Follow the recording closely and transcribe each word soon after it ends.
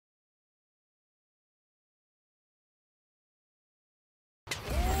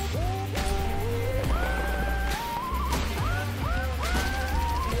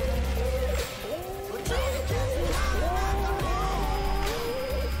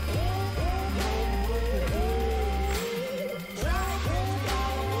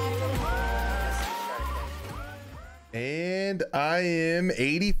And I am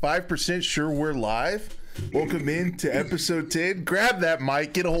 85% sure we're live. Welcome in to episode 10. Grab that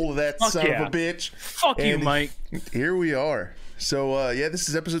mic, get a hold of that Fuck son yeah. of a bitch. Fuck you, Mike. Here we are. So yeah, this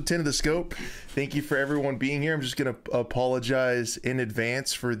is episode 10 of The Scope. Thank you for everyone being here. I'm just going to apologize in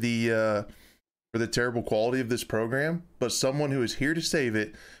advance for the terrible quality of this program, but someone who is here to save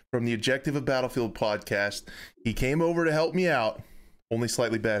it from the Objective of Battlefield podcast, he came over to help me out. Only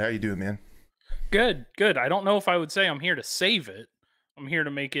slightly bad. How you doing, man? Good. I don't know if I would say I'm here to save it. I'm here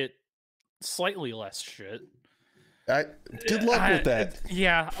to make it slightly less shit. Good luck with that.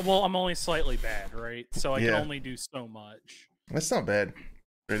 Yeah, well, I'm only slightly bad, right? So I can Yeah. only do so much. That's not bad.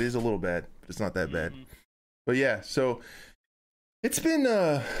 It is a little bad, but it's not that bad. But yeah, so it's been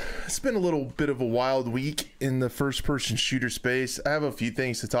a little bit of a wild week in the first person shooter space. I have a few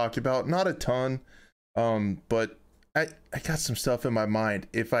things to talk about, not a ton, but I got some stuff in my mind.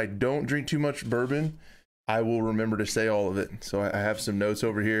 If I don't drink too much bourbon, I will remember to say all of it. So I have some notes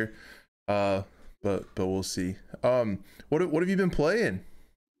over here, but we'll see. What have you been playing?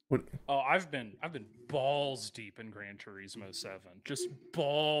 Oh, I've been balls deep in Gran Turismo 7. Just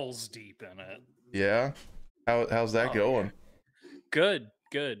balls deep in it. Yeah, how's that going? Good.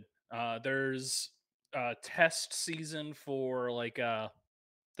 There's a test season for like the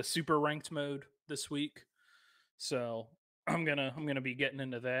super ranked mode this week. So I'm gonna be getting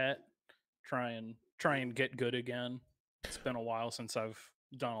into that. Try and get good again. It's been a while since I've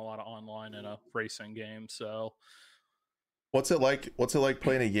done a lot of online in a racing game. So What's it like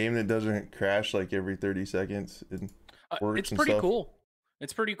playing a game that doesn't crash like every 30 seconds? It's pretty cool.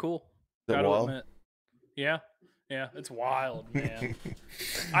 It's pretty cool. Gotta admit. Yeah, it's wild, man.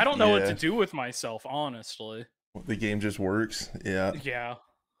 I don't know what to do with myself, honestly. The game just works. Yeah.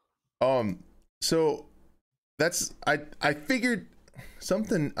 So that's I figured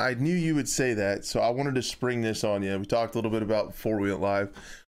something. I knew you would say that, so I wanted to spring this on you. We talked a little bit about before we went live.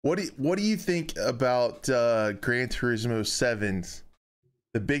 What do you think about Gran Turismo 7's?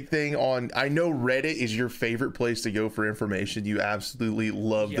 The big thing on, I know Reddit is your favorite place to go for information. You absolutely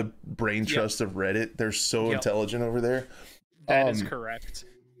love the brain trust of Reddit. They're so intelligent over there. That is correct.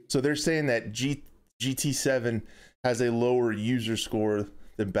 So they're saying that GT7 has a lower user score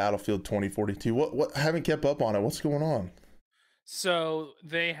than Battlefield 2042. What? I haven't kept up on it. What's going on? So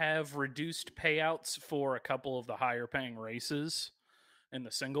they have reduced payouts for a couple of the higher paying races in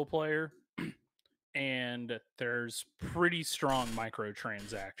the single player. And there's pretty strong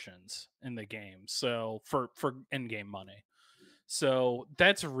microtransactions in the game, so for in-game money. So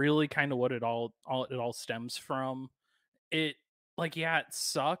that's really kind of what it all stems from. It it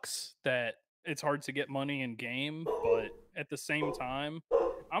sucks that it's hard to get money in game, but at the same time,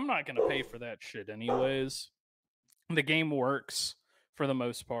 I'm not gonna pay for that shit anyways. The game works for the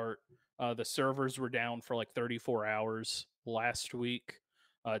most part. The servers were down for like 34 hours last week.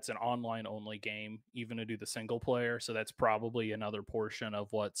 It's an online only game, even to do the single player. So that's probably another portion of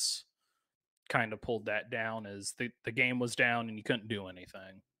what's kind of pulled that down, is the game was down and you couldn't do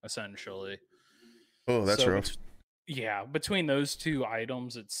anything, essentially. Oh, that's rough. Yeah, between those two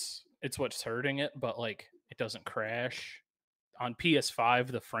items, it's what's hurting it, but like it doesn't crash. On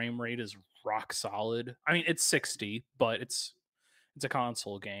PS5, the frame rate is rock solid. I mean, it's 60, but it's a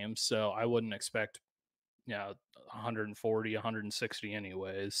console game, so I wouldn't expect 140, 160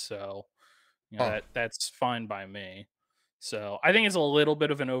 anyways, so that's fine by me. So I think it's a little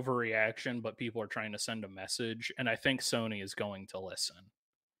bit of an overreaction, but people are trying to send a message, and I think Sony is going to listen.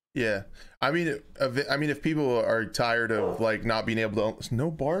 Yeah, I mean, if people are tired of like not being able to,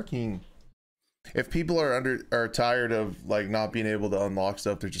 no barking. If people are tired of like not being able to unlock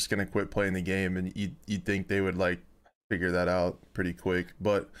stuff, they're just gonna quit playing the game, and you'd think they would like figure that out pretty quick.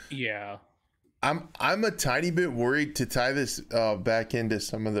 But yeah. I'm a tiny bit worried, to tie this back into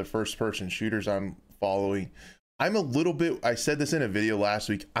some of the first person shooters I'm following. I'm a little bit, I said this in a video last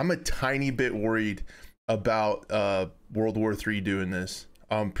week, I'm a tiny bit worried about World War III doing this.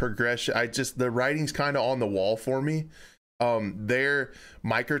 Progression, the writing's kind of on the wall for me. Their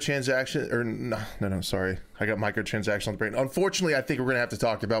microtransaction, or no, sorry, I got microtransactions on the brain. Unfortunately, I think we're gonna have to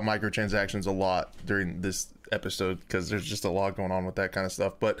talk about microtransactions a lot during this episode, because there's just a lot going on with that kind of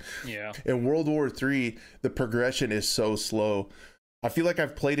stuff. But yeah, in World War III, the progression is so slow. I feel like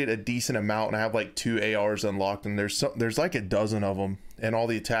I've played it a decent amount, and I have like 2 ARs unlocked, and there's like a dozen of them, and all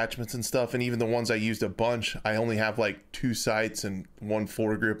the attachments and stuff, and even the ones I used a bunch, I only have like 2 sights and 1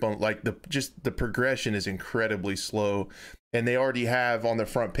 foregrip on. Like the progression is incredibly slow, and they already have on the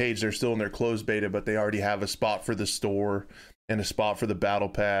front page, they're still in their closed beta, but they already have a spot for the store and a spot for the battle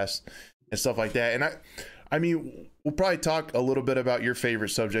pass and stuff like that. And I mean, we'll probably talk a little bit about your favorite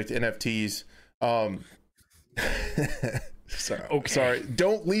subject, NFTs. Sorry, Okay. sorry.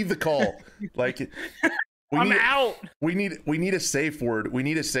 Don't leave the call. Like, I'm out. We need a safe word. We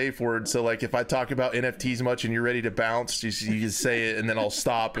need a safe word. So like, if I talk about NFTs much and you're ready to bounce, you can say it, and then I'll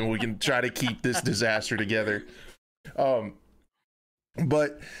stop, and we can try to keep this disaster together.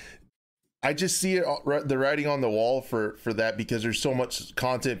 But I just see it, the writing on the wall for that, because there's so much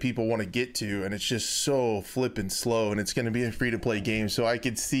content people want to get to, and it's just so flippin' slow, and it's going to be a free to play game. So I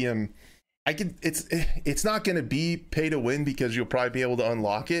could see him. It's not going to be pay to win, because you'll probably be able to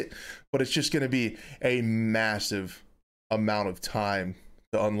unlock it, but it's just going to be a massive amount of time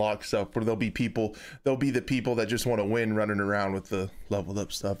to unlock stuff, where there'll be the people that just want to win running around with the leveled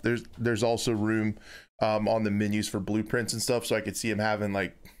up stuff. There's also room on the menus for blueprints and stuff, so I could see him having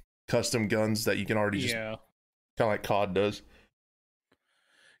like custom guns that you can already just kind of like COD does.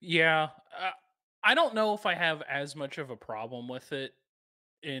 Yeah, I don't know if I have as much of a problem with it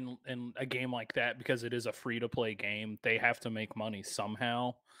in a game like that, because it is a free to play game. They have to make money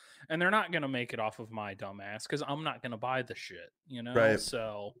somehow, and they're not going to make it off of my dumb ass, because I'm not going to buy the shit, you know? Right.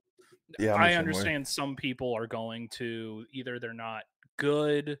 So yeah, I understand some people are going to, either they're not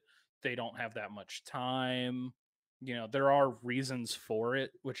good, they don't have that much time, you know, there are reasons for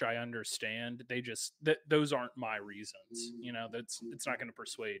it, which I understand. They just those aren't my reasons, you know. It's not going to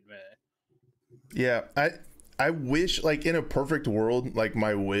persuade me. Yeah, I wish, like, in a perfect world, like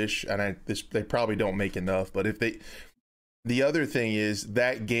my wish, and they probably don't make enough, but if the other thing is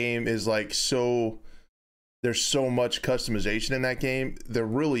that game is like, so there's so much customization in that game, there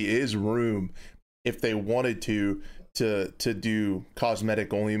really is room, if they wanted to do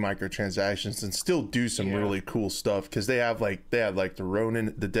cosmetic only microtransactions and still do some really cool stuff, because they have like the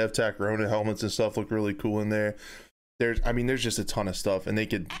Ronin, the DevTech Ronin helmets and stuff look really cool in there. There's just a ton of stuff, and they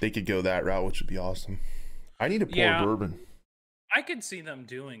could go that route, which would be awesome. I need to pour bourbon. I could see them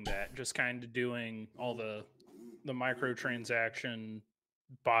doing that, just kind of doing all the microtransaction,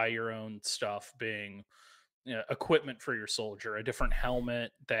 buy your own stuff, being, you know, equipment for your soldier, a different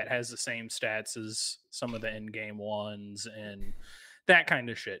helmet that has the same stats as some of the in-game ones, and that kind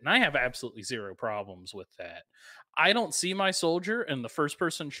of shit. And I have absolutely zero problems with that. I don't see my soldier in the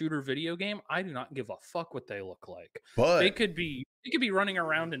first-person shooter video game. I do not give a fuck what they look like. But they could be running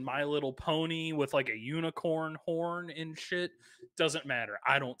around in My Little Pony with like a unicorn horn and shit. Doesn't matter.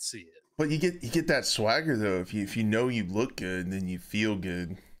 I don't see it. But you get that swagger though, if you know you look good, and then you feel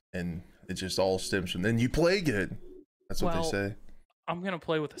good, and it just all stems from then you play good. That's what they say. I'm gonna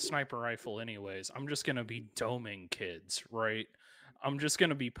play with a sniper rifle anyways. I'm just gonna be doming kids, right? I'm just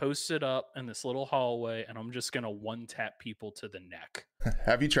gonna be posted up in this little hallway, and I'm just gonna one tap people to the neck.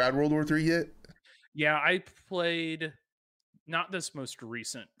 Have you tried World War III yet? Yeah, I played, not this most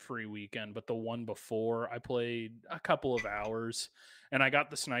recent free weekend, but the one before. I played a couple of hours, and I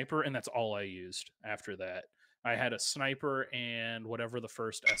got the sniper, and that's all I used after that. I had a sniper and whatever the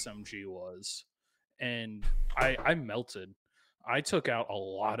first SMG was, and I melted. I took out a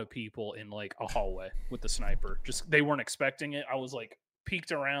lot of people in like a hallway with the sniper. Just, they weren't expecting it. I was like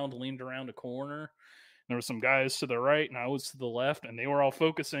peeked around, leaned around a corner. There were some guys to the right, and I was to the left, and they were all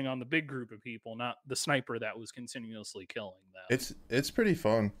focusing on the big group of people, not the sniper that was continuously killing them. It's pretty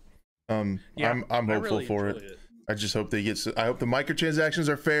fun. I'm hopeful really for it. I just hope I hope the microtransactions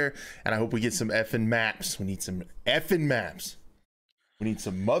are fair, and I hope we get some effing maps. We need some effing maps. We need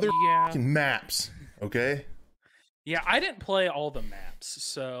some maps. Okay? Yeah, I didn't play all the maps,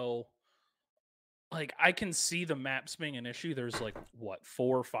 so like I can see the maps being an issue. There's like, what,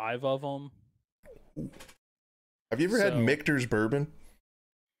 4 or 5 of them. Have you ever had Michter's bourbon?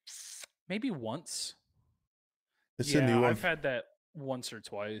 Maybe once. It's a new one. I've had that once or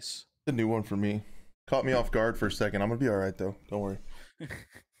twice. It's a new one for me. Caught me off guard for a second. I'm gonna be all right though. Don't worry.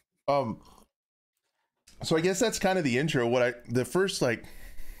 So I guess that's kind of the intro. The first like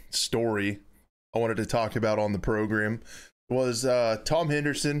story I wanted to talk about on the program was Tom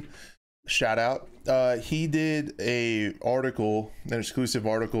Henderson. Shout out. He did an exclusive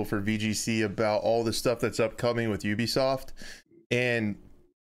article for VGC about all the stuff that's upcoming with Ubisoft, and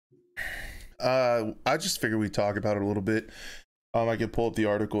I just figured we'd talk about it a little bit. I could pull up the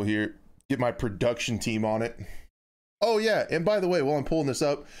article here, get my production team on it. Oh yeah, and by the way, while I'm pulling this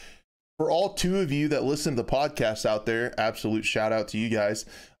up, for all 2 of you that listen to the podcast out there, absolute shout out to you guys.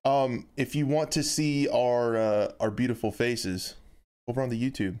 If you want to see our beautiful faces over on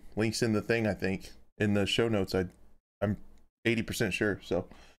the YouTube, links in the thing, I think in the show notes. I'm 80% sure. So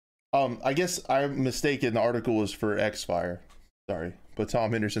I guess I'm mistaken. The article was for Xfire. Sorry, but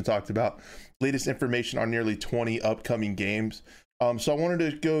Tom Henderson talked about latest information on nearly 20 upcoming games. So I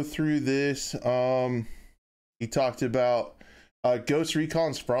wanted to go through this. He talked about Ghost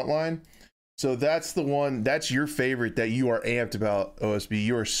Recon's Frontline. So that's the one, that's your favorite that you are amped about, OSB.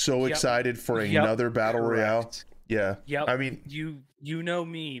 You are so excited for another battle royale. Yeah. Yep. I mean, you know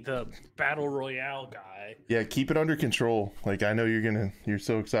me, the battle royale guy. yeah, keep it under control. Like, I know you're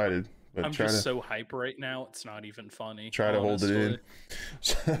so excited. But I'm just so hype right now. It's not even funny. Try to hold it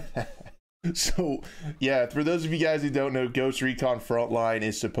in. So, yeah, for those of you guys who don't know, Ghost Recon Frontline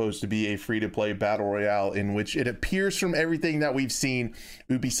is supposed to be a free-to-play battle royale in which it appears from everything that we've seen,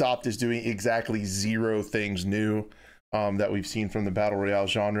 Ubisoft is doing exactly 0 things new that we've seen from the battle royale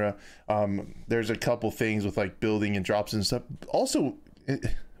genre. There's a couple things with like building and drops and stuff. Also,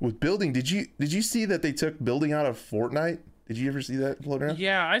 with building, did you see that they took building out of Fortnite? Did you ever see that floating around?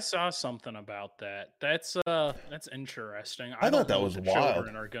 Yeah, I saw something about that. That's interesting. I thought that was wild.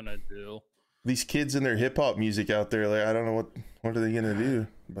 Children are gonna do these kids and their hip hop music out there. Like, I don't know what are they gonna do,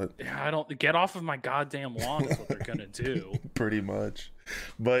 but yeah, I don't get off of my goddamn lawn is what they're gonna do. Pretty much.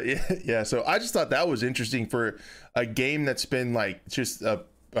 But yeah, so I just thought that was interesting for a game that's been like just a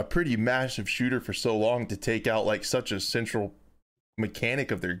pretty massive shooter for so long to take out like such a central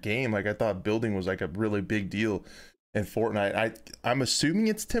mechanic of their game. Like, I thought building was like a really big deal in Fortnite. I'm assuming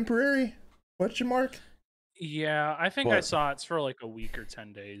it's temporary? Question mark? Yeah, I think I saw it's for like a week or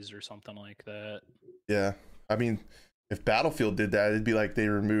 10 days or something like that. Yeah. I mean, if Battlefield did that, it'd be like they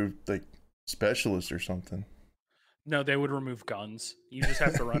removed like specialists or something. No, they would remove guns. You just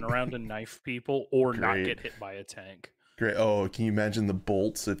have to run around and knife people or not get hit by a tank. Great. Oh, can you imagine the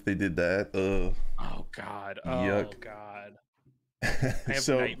bolts if they did that? Oh God. Yuck. Oh God. I have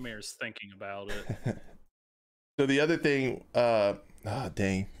nightmares thinking about it. So the other thing,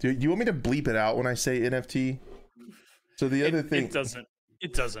 dang. Do you want me to bleep it out when I say NFT? So the other thing,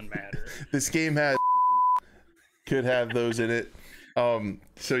 it doesn't matter. This game could have those in it.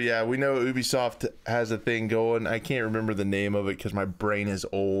 So yeah, we know Ubisoft has a thing going. I can't remember the name of it because my brain is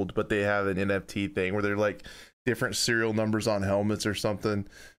old, but they have an NFT thing where they're like different serial numbers on helmets or something.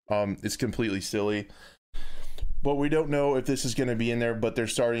 It's completely silly. But we don't know if this is going to be in there, but they're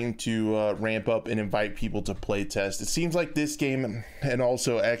starting to ramp up and invite people to play test. It seems like this game and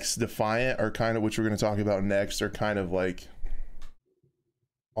also X Defiant are kind of, which we're going to talk about next, are kind of like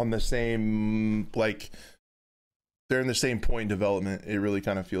on the same, like they're in the same point in development. It really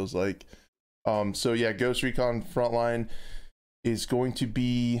kind of feels like. So yeah, Ghost Recon Frontline is going to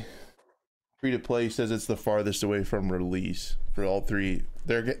be free to play. Says it's the farthest away from release for all three.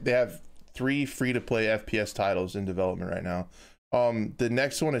 They have 3 free-to-play FPS titles in development right now. The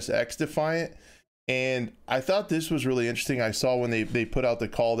next one is X Defiant, and I thought this was really interesting. I saw when they put out the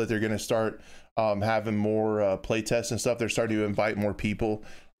call that they're going to start having more play tests and stuff. They're starting to invite more people.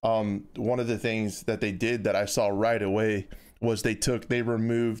 One of the things that they did that I saw right away was they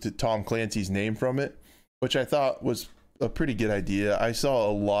removed Tom Clancy's name from it, which I thought was a pretty good idea. I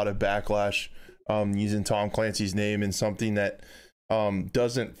saw a lot of backlash using Tom Clancy's name in something that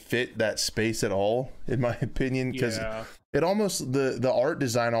doesn't fit that space at all, in my opinion, because it almost the art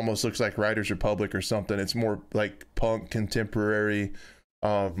design almost looks like Riders Republic or something. It's more like punk contemporary,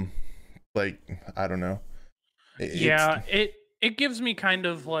 like I don't know. It gives me kind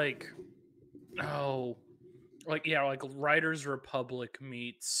of like like Riders Republic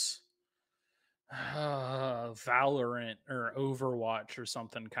meets Valorant or Overwatch or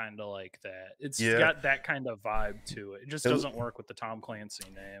something kind of like that. It's got that kind of vibe to it. It just doesn't work with the Tom Clancy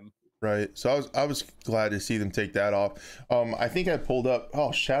name. Right. So I was glad to see them take that off. I think I pulled up,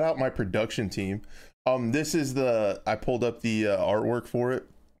 shout out my production team. This is I pulled up the artwork for it.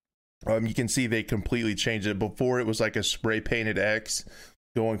 You can see they completely changed it. Before it was like a spray painted X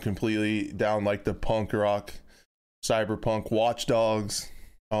going completely down like the punk rock, cyberpunk Watch Dogs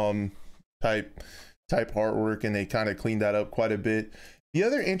type artwork, and they kind of cleaned that up quite a bit. The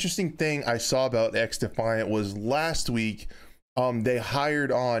other interesting thing I saw about X Defiant was last week they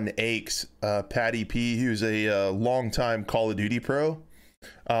hired on Aches, Patty P, who's a longtime Call of Duty pro.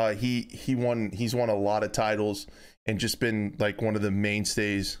 He's won a lot of titles and just been like one of the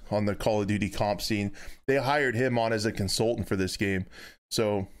mainstays on the Call of Duty comp scene. They hired him on as a consultant for this game,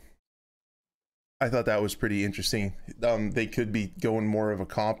 so I thought that was pretty interesting. They could be going more of a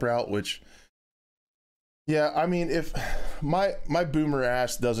comp route, which, yeah, I mean, if my boomer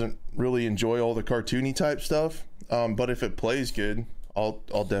ass doesn't really enjoy all the cartoony type stuff, but if it plays good, I'll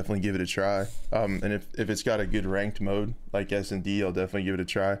definitely give it a try. And if it's got a good ranked mode like S&D, I'll definitely give it a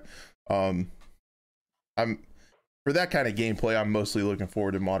try. I'm for that kind of gameplay, I'm mostly looking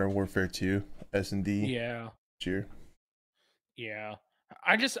forward to Modern Warfare 2 S&D. Yeah. Sure. Yeah.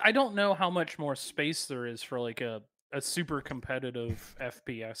 I don't know how much more space there is for like a super competitive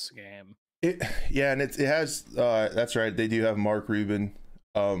FPS game. And it has that's right, they do have Mark Rubin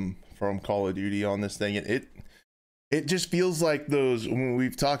from Call of Duty on this thing. And it just feels like those, when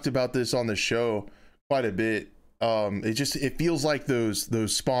we've talked about this on the show quite a bit. It feels like those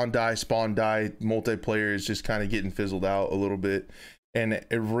spawn die multiplayer is just kind of getting fizzled out a little bit, and it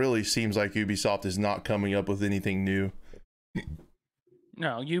really seems like Ubisoft is not coming up with anything new.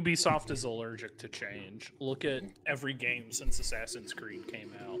 No, Ubisoft is allergic to change. Look at every game since Assassin's Creed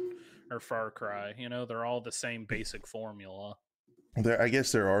came out, or Far Cry. You know, they're all the same basic formula. I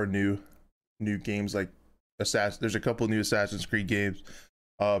guess there are new games like there's a couple new Assassin's Creed games,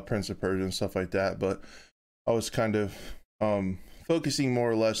 Prince of Persia and stuff like that, but I was kind of focusing more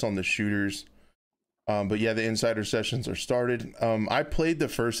or less on the shooters. But yeah, the insider sessions are started. I played the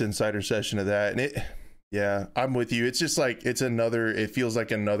first insider session of that, and yeah, I'm with you. It's just like it feels like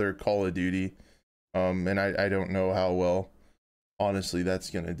another Call of Duty. And I don't know how well, honestly,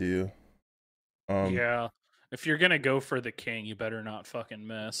 that's gonna do. Yeah, if you're gonna go for the king, you better not fucking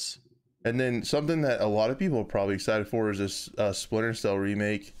miss. And then something that a lot of people are probably excited for is this Splinter Cell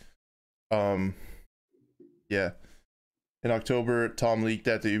remake. Yeah. In October, Tom leaked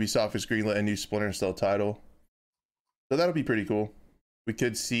that the Ubisoft is greenlit a new Splinter Cell title. So that'll be pretty cool. We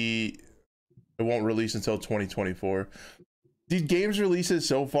could see it won't release until 2024. These games releases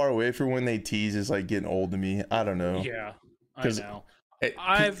so far away from when they tease is like getting old to me. I don't know. Yeah, I know.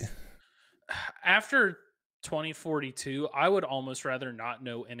 After 2042, I would almost rather not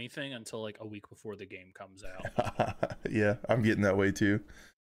know anything until like a week before the game comes out. Yeah, I'm getting that way too.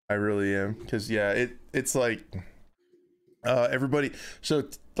 I really am, because yeah, it's like everybody. So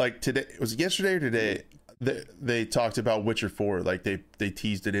like today, was it yesterday or today? They talked about Witcher 4. Like they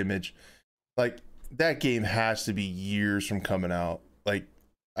teased an image. Like that game has to be years from coming out. Like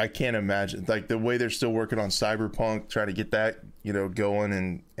I can't imagine like the way they're still working on Cyberpunk, trying to get that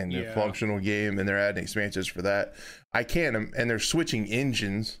going and a functional game, and they're adding expansions for that. I can't, and they're switching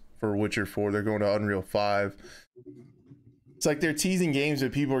engines for Witcher 4. They're going to Unreal 5. It's like they're teasing games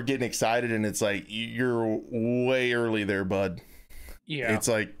that people are getting excited, and it's like you're way early there, bud. Yeah, it's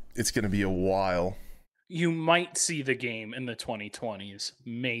like it's gonna be a while. You might see the game in the 2020s,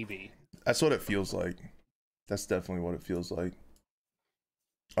 maybe. That's what it feels like. That's definitely what it feels like.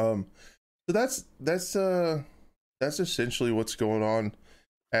 So that's essentially what's going on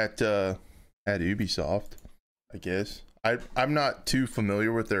at Ubisoft, I guess. I'm not too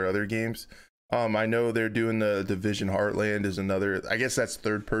familiar with their other games. I know they're doing the Division Heartland is another, I guess that's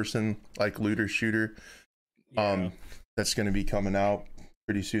third person like looter shooter. Yeah. That's going to be coming out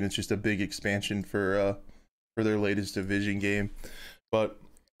pretty soon. It's just a big expansion for their latest Division game. But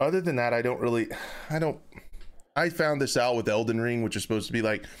other than that, I found this out with Elden Ring, which is supposed to be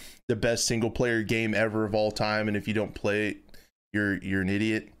like the best single player game ever of all time, and if you don't play it, you're an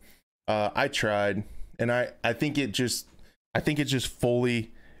idiot. I tried, and I think it just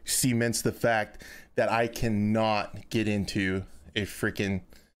fully cements the fact that I cannot get into a freaking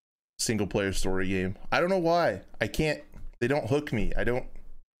single player story game. I don't know why. I can't. They don't hook me. I don't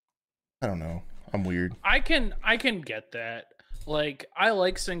know. I'm weird. I can get that. Like, I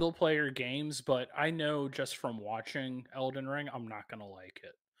like single player games, but I know just from watching Elden Ring, I'm not gonna like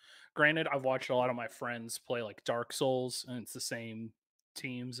it. Granted, I've watched a lot of my friends play like Dark Souls, and it's the same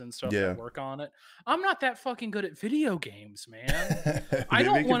teams and stuff that work on it. I'm not that fucking good at video games, man. I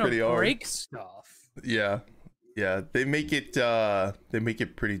don't want to break stuff. Yeah. They make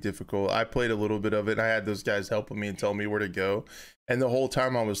it pretty difficult. I played a little bit of it, and I had those guys helping me and telling me where to go. And the whole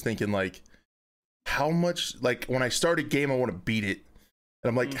time I was thinking, like, how much, like, when I start a game, I want to beat it. And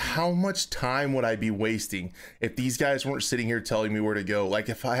I'm like, how much time would I be wasting if these guys weren't sitting here telling me where to go? Like,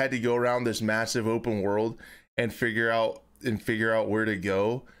 if I had to go around this massive open world and figure out where to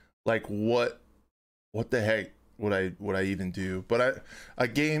go, like, what the heck would I even do? But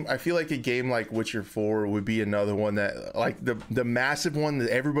I feel like a game like Witcher 4 would be another one that, like, the massive one that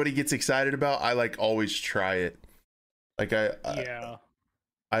everybody gets excited about. I like always try it. Like I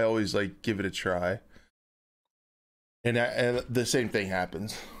always like give it a try. And the same thing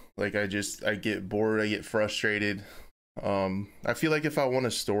happens. Like I get bored, I get frustrated. I feel like if I want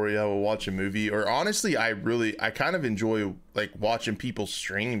a story, I will watch a movie. Or honestly, I kind of enjoy like watching people's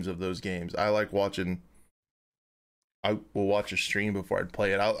streams of those games. I will watch a stream before I'd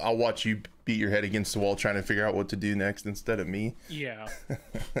play it. I'll watch you beat your head against the wall trying to figure out what to do next instead of me. Yeah.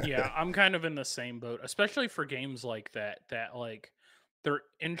 I'm kind of in the same boat, especially for games like that like they're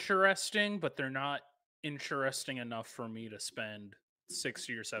interesting, but they're not interesting enough for me to spend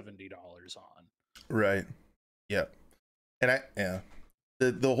 $60 or $70 on. Right. Yeah. And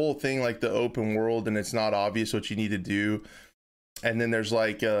the whole thing, like the open world, and it's not obvious what you need to do. And then there's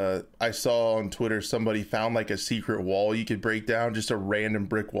like I saw on Twitter somebody found like a secret wall you could break down, just a random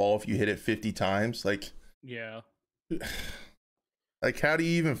brick wall if you hit it 50 times. Like, Yeah. like how do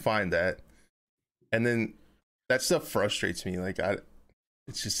you even find that? And then that stuff frustrates me. Like it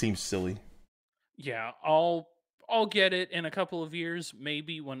just seems silly. Yeah, I'll get it in a couple of years,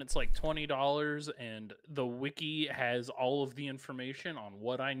 maybe when it's like $20 and the wiki has all of the information on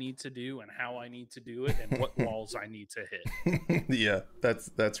what I need to do and how I need to do it and what walls I need to hit. Yeah,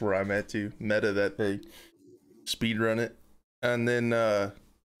 that's where I'm at too. Meta that they speed run it. And then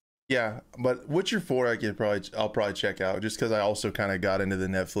yeah, but Witcher 4 I'll probably check out just because I also kind of got into the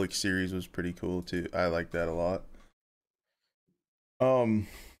Netflix series, was pretty cool too. I like that a lot. So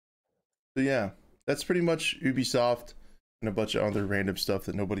yeah, that's pretty much Ubisoft and a bunch of other random stuff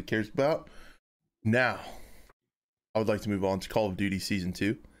that nobody cares about. Now, I would like to move on to Call of Duty Season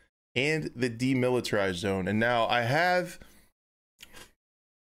 2 and the demilitarized zone. And now I have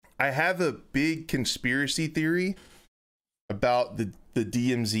a big conspiracy theory about the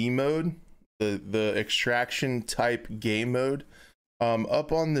DMZ mode, the extraction type game mode.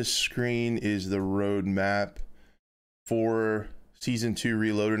 Up on the screen is the roadmap for Season 2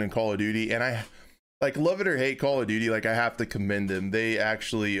 Reloaded in Call of Duty, and I like, love it or hate Call of Duty, like I have to commend them. They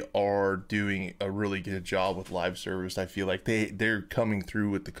actually are doing a really good job with live service. I feel like they're coming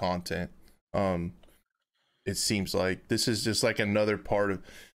through with the content. It seems like this is just like another part of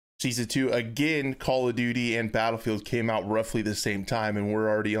Season 2. Again, Call of Duty and Battlefield came out roughly the same time, and we're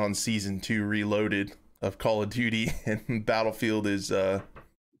already on Season 2 Reloaded of Call of Duty, and Battlefield is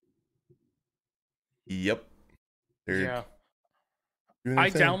yep. Yeah.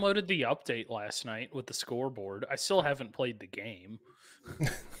 I downloaded the update last night with the scoreboard. I still haven't played the game.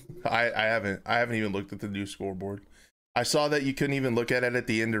 I haven't even looked at the new scoreboard. I saw that you couldn't even look at it at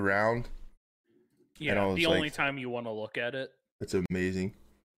the end of round. Yeah, the only time you want to look at it. It's amazing.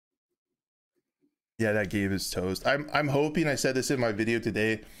 Yeah, that game is toast. I'm hoping, I said this in my video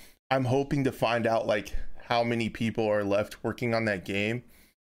today, I'm hoping to find out like how many people are left working on that game.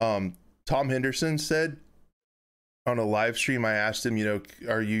 Tom Henderson said on a live stream, I asked him, you know,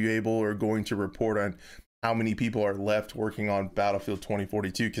 are you able or going to report on how many people are left working on Battlefield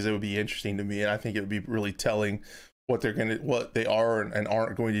 2042? Because it would be interesting to me, and I think it would be really telling what they are and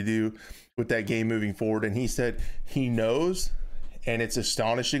aren't going to do with that game moving forward. And he said he knows, and it's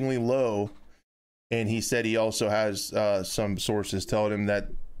astonishingly low. And he said he also has some sources telling him that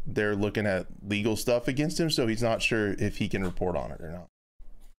they're looking at legal stuff against him, so he's not sure if he can report on it or not.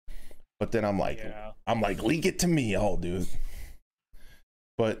 But then I'm like, leak it to me, I'll do it.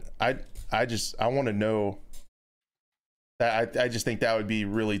 But I want to know that. I just think that would be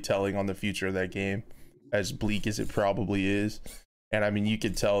really telling on the future of that game, as bleak as it probably is. And I mean, you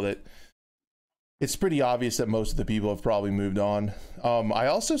could tell that it's pretty obvious that most of the people have probably moved on. I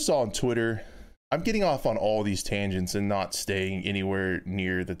also saw on Twitter, I'm getting off on all these tangents and not staying anywhere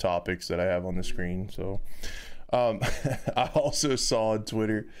near the topics that I have on the screen. So I also saw on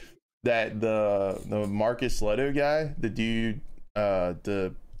Twitter that the Marcus Leto guy, the dude,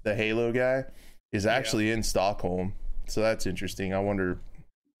 the Halo guy, is actually in Stockholm. So that's interesting. I wonder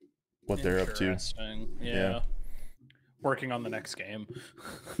what they're up to. Yeah. Working on the next game.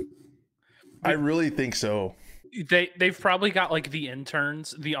 I really think so. They've probably got like the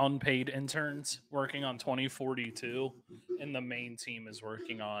interns, the unpaid interns, working on 2042, and the main team is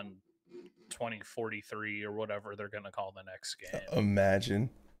working on 2043 or whatever they're gonna call the next game. Imagine.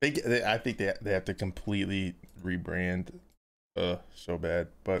 I think they have to completely rebrand. So bad.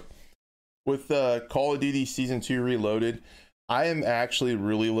 But with Call of Duty Season 2 Reloaded, I am actually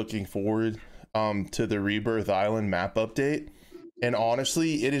really looking forward to the Rebirth Island map update. And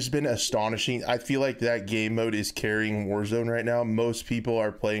honestly, it has been astonishing. I feel like that game mode is carrying Warzone right now. Most people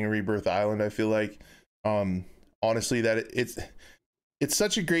are playing Rebirth Island. I feel like, honestly, that it's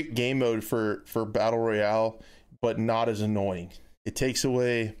such a great game mode for Battle Royale, but not as annoying. It takes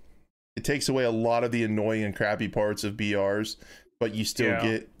away a lot of the annoying and crappy parts of BRs, but you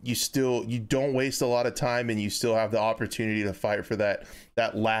still you don't waste a lot of time, and you still have the opportunity to fight for that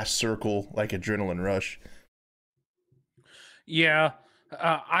last circle, like adrenaline rush. Yeah,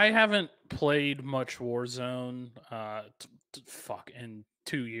 I haven't played much Warzone in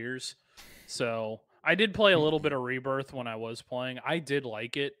 2 years. So I did play a little bit of Rebirth when I was playing. I did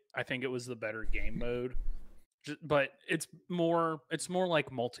like it. I think it was the better game mode. But it's more like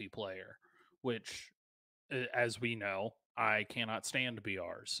multiplayer, which, as we know, I cannot stand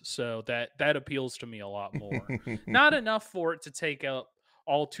BRs. So that appeals to me a lot more. Not enough for it to take up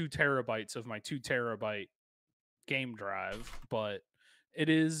all 2 terabytes of my 2 terabyte game drive, but it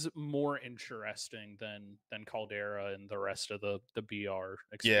is more interesting than Caldera and the rest of the BR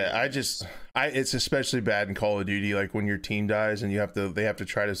experience. Yeah, it's especially bad in Call of Duty, like when your team dies and they have to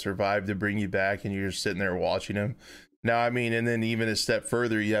try to survive to bring you back, and you're just sitting there watching them. Now, I mean, and then even a step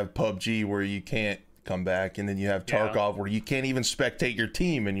further, you have PUBG where you can't come back, and then you have Tarkov where you can't even spectate your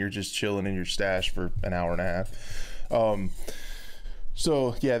team, and you're just chilling in your stash for an hour and a half.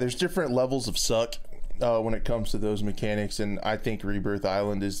 So yeah, there's different levels of suck when it comes to those mechanics, and I think Rebirth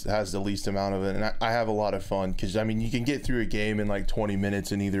Island has the least amount of it, and I have a lot of fun because, I mean, you can get through a game in like 20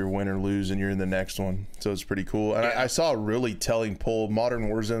 minutes and either win or lose, and you're in the next one, so it's pretty cool. And I saw a really telling poll. Modern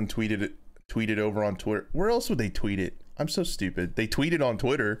Warzone tweeted over on Twitter. Where else would they tweet it? I'm so stupid. They tweeted on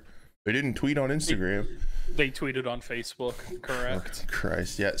Twitter. They didn't tweet on Instagram. They tweeted on Facebook, correct?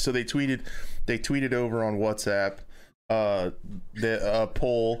 Christ, yeah. So they tweeted over on WhatsApp the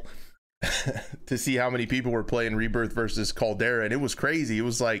poll to see how many people were playing Rebirth versus Caldera, and it was crazy. It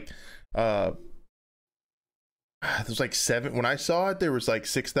was like there was like when I saw it, there was like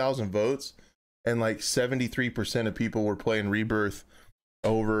 6,000 votes, and like 73% of people were playing Rebirth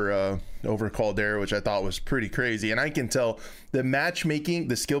over Caldera, which I thought was pretty crazy. And I can tell the matchmaking,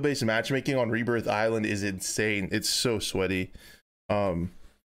 the skill-based matchmaking on Rebirth Island is insane. It's so sweaty.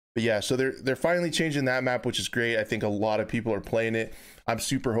 But yeah, so they're finally changing that map, which is great. I think a lot of people are playing it. I'm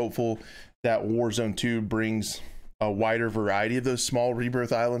super hopeful that Warzone 2 brings a wider variety of those small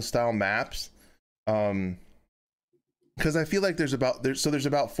Rebirth Island style maps. Because I feel like there's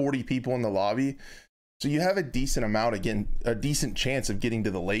about 40 people in the lobby. So you have a decent chance of getting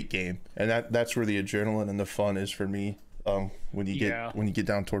to the late game. And that's where the adrenaline and the fun is for me. When you get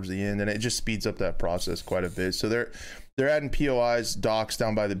down towards the end, and it just speeds up that process quite a bit. So they're adding POIs, docks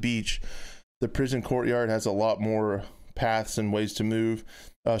down by the beach. The prison courtyard has a lot more paths and ways to move.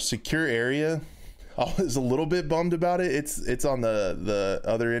 Secure area, I was a little bit bummed about it. It's on the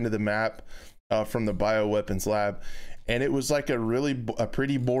other end of the map from the bioweapons lab, and it was like a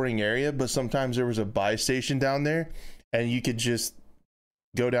pretty boring area, but sometimes there was a buy station down there, and you could just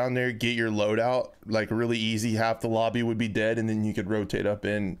go down there, get your loadout, like really easy. Half the lobby would be dead, and then you could rotate up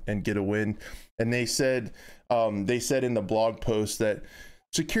in and get a win. And they said in the blog post that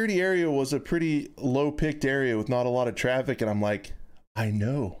security area was a pretty low picked area with not a lot of traffic. And I'm like, I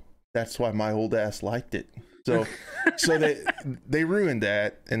know, that's why my old ass liked it. So they ruined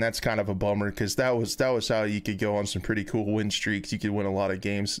that, and that's kind of a bummer, because that was how you could go on some pretty cool win streaks. You could win a lot of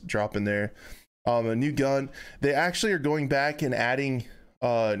games dropping there. A new gun. They actually are going back and adding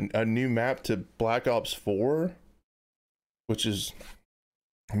a new map to Black Ops 4, which is,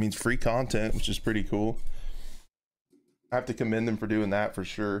 I mean, it's free content, which is pretty cool. I have to commend them for doing that for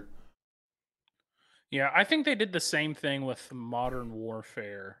sure. Yeah, I think they did the same thing with Modern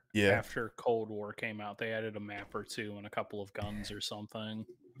Warfare. Yeah. After Cold War came out, they added a map or two and a couple of guns or something.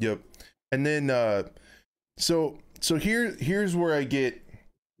 Yep. And then so here's where I get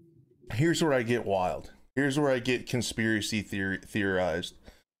wild. Here's where I get conspiracy theorized.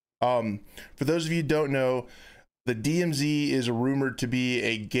 For those of you who don't know, the DMZ is rumored to be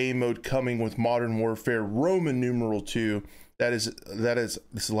a game mode coming with Modern Warfare Roman numeral 2. That is this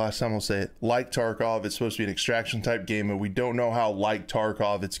is the last time I'll say it. Like Tarkov, it's supposed to be an extraction type game mode. We don't know how like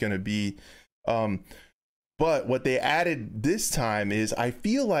Tarkov it's going to be. But what they added this time is, I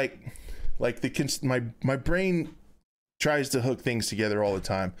feel like my brain tries to hook things together all the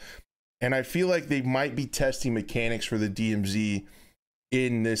time. And I feel like they might be testing mechanics for the DMZ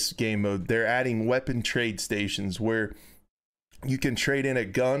in this game mode. They're adding weapon trade stations where you can trade in a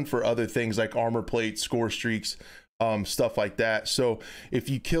gun for other things like armor plates, score streaks, stuff like that. So if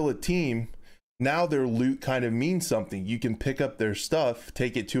you kill a team, now their loot kind of means something. You can pick up their stuff,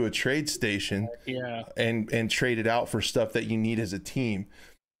 take it to a trade station, and trade it out for stuff that you need as a team.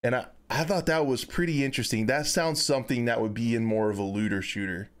 And I thought that was pretty interesting. That sounds something that would be in more of a looter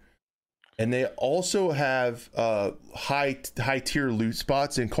shooter. And they also have high tier loot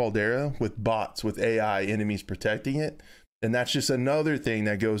spots in Caldera with bots, with AI enemies protecting it. And that's just another thing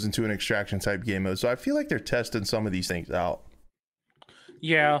that goes into an extraction type game mode. So I feel like they're testing some of these things out.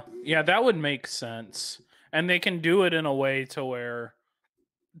 Yeah, that would make sense. And they can do it in a way to where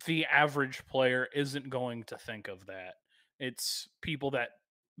the average player isn't going to think of that. It's people that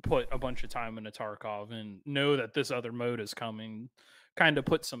put a bunch of time into Tarkov and know that this other mode is coming, kind of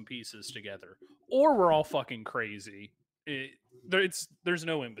put some pieces together. Or we're all fucking crazy. There's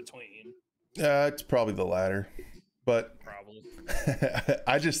no in between. It's probably the latter. But probably.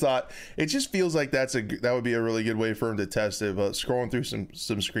 I just thought it just feels like that would be a really good way for him to test it. But scrolling through some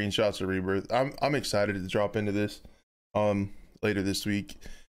screenshots of Rebirth, I'm excited to drop into this later this week.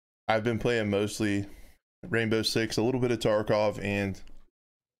 I've been playing mostly Rainbow Six, a little bit of Tarkov, and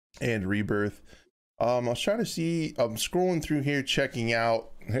and Rebirth. I was trying to see, I'm scrolling through here, checking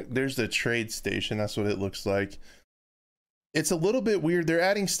out. There's the trade station. That's what it looks like. It's a little bit weird. They're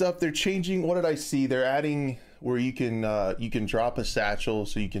adding stuff. They're changing. What did I see? They're adding where you can drop a satchel,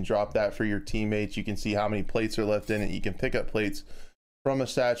 so you can drop that for your teammates. You can see how many plates are left in it. You can pick up plates from a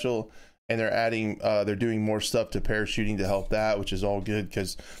satchel, and they're adding, they're doing more stuff to parachuting to help that, which is all good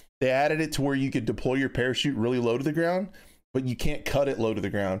because they added it to where you could deploy your parachute really low to the ground, but you can't cut it low to the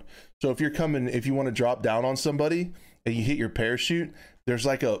ground. So if you want to drop down on somebody and you hit your parachute, there's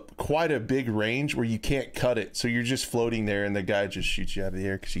like quite a big range where you can't cut it. So you're just floating there and the guy just shoots you out of the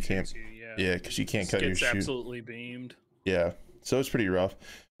air because you can't. Yeah, because you can't cut your chute. Absolutely beamed. Yeah, so it's pretty rough.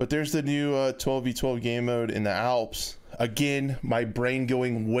 But there's the new 12v12 game mode in the Alps. Again, my brain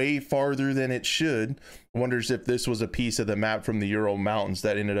going way farther than it should. Wonders if this was a piece of the map from the Ural Mountains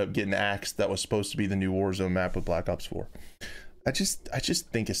that ended up getting axed that was supposed to be the new Warzone map with Black Ops 4. I just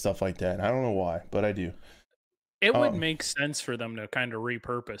think of stuff like that. I don't know why, but I do. It would make sense for them to kind of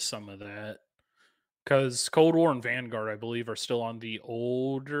repurpose some of that. Because Cold War and Vanguard, I believe, are still on the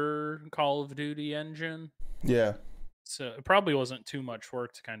older Call of Duty engine. Yeah. So it probably wasn't too much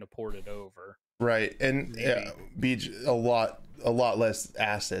work to kind of port it over. Right. And be a lot less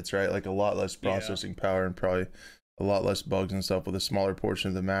assets, right? Like a lot less processing power and probably a lot less bugs and stuff with a smaller portion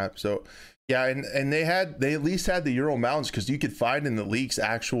of the map. So yeah, and they at least had the Ural Mountains, because you could find in the leaks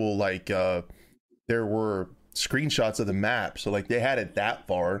actual there were screenshots of the map. So like they had it that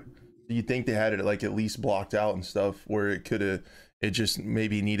far. You'd think they had it like at least blocked out and stuff where it just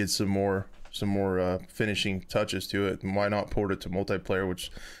maybe needed some more finishing touches to it. And why not port it to multiplayer,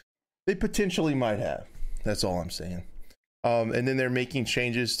 which they potentially might have. That's all I'm saying. And then they're making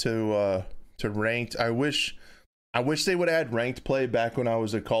changes to ranked. I wish they would add ranked play back when I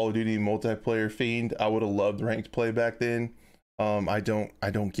was a Call of Duty multiplayer fiend. I would have loved ranked play back then. I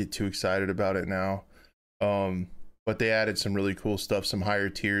don't get too excited about it now. But they added some really cool stuff, some higher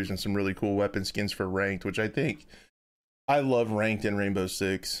tiers and some really cool weapon skins for ranked, which I love ranked in Rainbow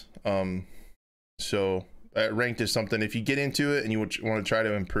Six. So ranked is something, if you get into it and you want to try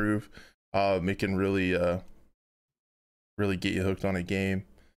to improve, it can really get you hooked on a game.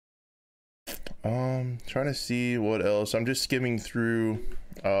 Trying to see what else. I'm just skimming through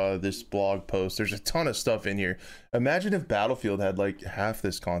this blog post. There's a ton of stuff in here. Imagine if Battlefield had like half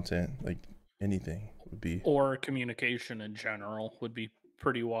this content, like anything would be. Or communication in general would be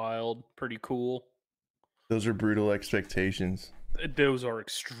pretty wild, pretty cool. Those are brutal expectations. Those are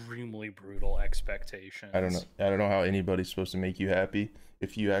extremely brutal expectations. I don't know how anybody's supposed to make you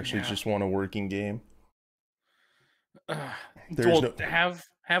if you actually just want a working game.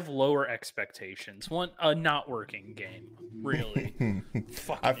 Have lower expectations. Want a not working game, really?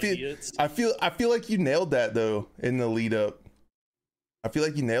 Fucking idiots. I feel like you nailed that though in the lead up. I feel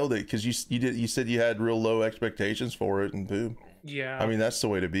like you nailed it because you said you had real low expectations for it, and boom. Yeah. I mean, that's the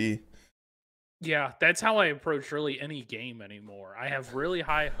way to be. Yeah, that's how I approach really any game anymore. I have really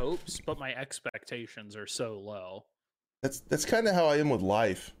high hopes, but my expectations are so low. That's kind of how I am with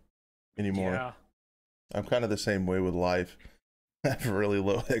life anymore. Yeah. I'm kind of the same way with life. I have really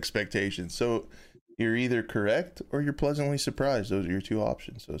low expectations. So you're either correct or you're pleasantly surprised. Those are your two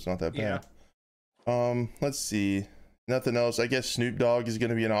options. So it's not that bad. Yeah. Let's see. Nothing else. I guess Snoop Dogg is going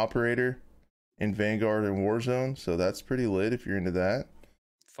to be an operator in Vanguard and Warzone. So that's pretty lit if you're into that.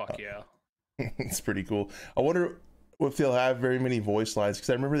 Fuck yeah. It's pretty cool. I wonder if they'll have very many voice lines, because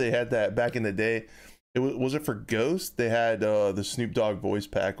I remember they had that back in the day. Was it for Ghost? They had the Snoop Dogg voice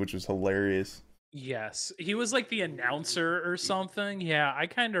pack, which was hilarious. Yes, he was like the announcer or something. Yeah, I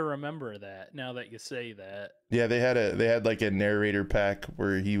kind of remember that now that you say that. Yeah, they had like a narrator pack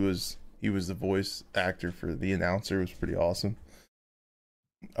where he was the voice actor for the announcer. It was pretty awesome.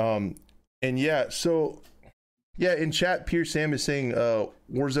 And yeah, so yeah, in chat, Pierce Sam is saying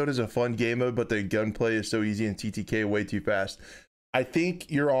Warzone is a fun game mode, but the gunplay is so easy and TTK way too fast. I think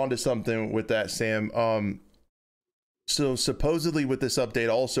you're onto something with that, Sam. So supposedly with this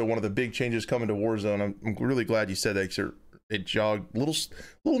update, also one of the big changes coming to Warzone. I'm really glad you said that, because it jogged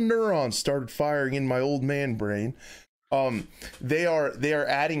little neurons started firing in my old man brain. They are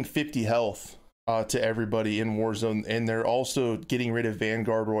adding 50 health to everybody in Warzone, and they're also getting rid of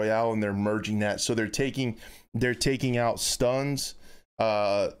Vanguard Royale, and they're merging that. So they're taking out stuns.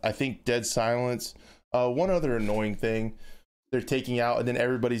 I think dead silence. One other annoying thing they're taking out, and then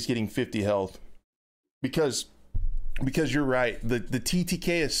everybody's getting 50 health because you're right. The TTK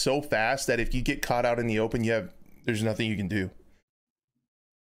is so fast that if you get caught out in the open, there's nothing you can do.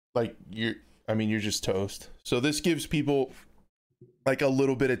 Like you're just toast. So this gives people like a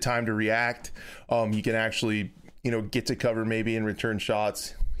little bit of time to react. You can actually, get to cover maybe and return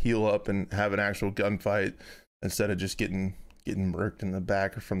shots, heal up and have an actual gunfight instead of just getting murked in the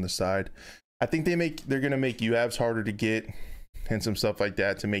back or from the side. I think they're gonna make UAVs harder to get and some stuff like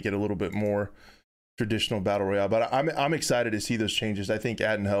that to make it a little bit more traditional battle royale. But I'm excited to see those changes. I think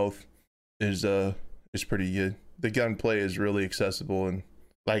adding health is pretty good. The gunplay is really accessible, and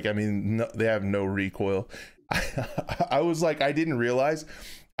like, I mean, no, they have no recoil. I was like, I didn't realize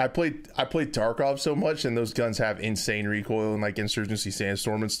I played Tarkov so much, and those guns have insane recoil and like Insurgency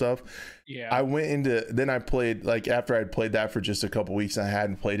Sandstorm and stuff. Yeah. I played, like, after I'd played that for just a couple weeks and I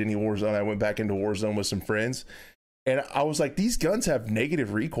hadn't played any Warzone, I went back into Warzone with some friends, and I was like, these guns have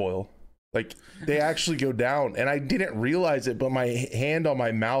negative recoil. Like, they actually go down, and I didn't realize it, but my hand on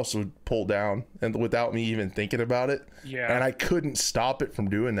my mouse would pull down, and without me even thinking about it. Yeah. And I couldn't stop it from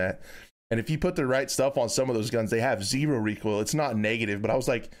doing that. And if you put the right stuff on some of those guns, they have zero recoil. It's not negative, but I was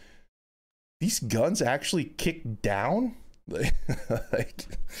like, these guns actually kick down? Like,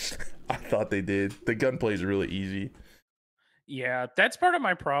 I thought they did. The gunplay is really easy. Yeah, that's part of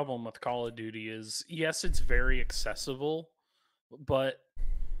my problem with Call of Duty is, yes, it's very accessible, but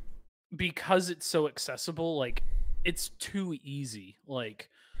because it's so accessible, like, it's too easy. Like,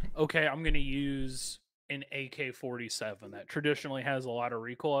 okay, I'm going to use an AK-47 that traditionally has a lot of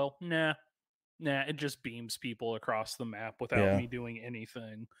recoil. Nah, it just beams people across the map without me doing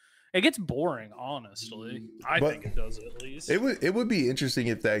anything. It gets boring, honestly. I think it does, at least. It would be interesting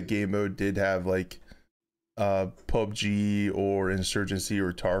if that game mode did have like PUBG or Insurgency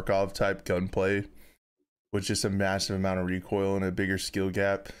or Tarkov type gunplay with just a massive amount of recoil and a bigger skill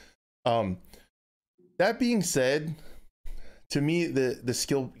gap. That being said, to me the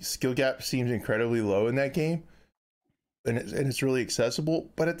skill gap seems incredibly low in that game, and it's really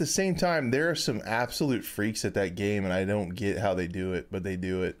accessible. But at the same time, there are some absolute freaks at that game, and I don't get how they do it, but they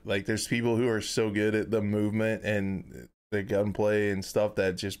do it. Like, there's people who are so good at the movement and the gunplay and stuff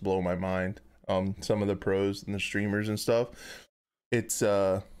that just blow my mind. Some of the pros and the streamers and stuff, it's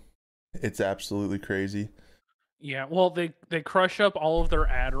absolutely crazy. Yeah, well, they crush up all of their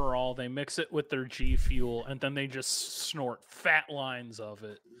Adderall, they mix it with their G Fuel, and then they just snort fat lines of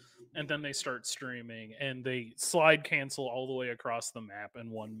it. And then they start streaming, and they slide cancel all the way across the map in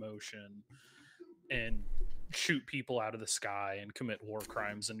one motion and shoot people out of the sky and commit war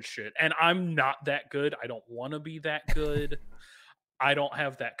crimes and shit. And I'm not that good. I don't want to be that good. I don't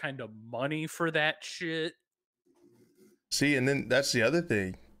have that kind of money for that shit. See, and then that's the other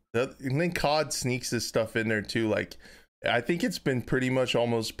thing. And then COD sneaks this stuff in there too. Like, I think it's been pretty much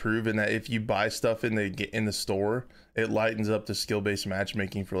almost proven that if you buy stuff in the store, it lightens up the skill-based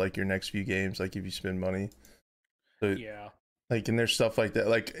matchmaking for like your next few games. Like, if you spend money. So, yeah. Like, and there's stuff like that.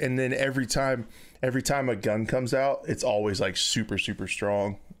 Like, and then every time a gun comes out, it's always like super, super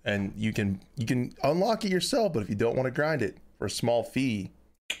strong, and you can unlock it yourself. But if you don't want to grind it for a small fee,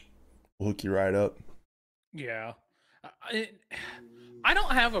 we'll hook you right up. Yeah. I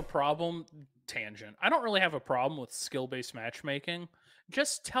don't have a problem, tangent. I don't really have a problem with skill-based matchmaking.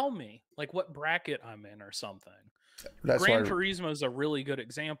 Just tell me, like, what bracket I'm in or something. Gran Turismo is a really good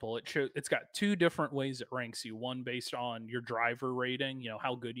example. It's got two different ways it ranks you. One based on your driver rating,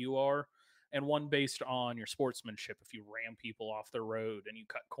 how good you are, and one based on your sportsmanship, if you ram people off the road and you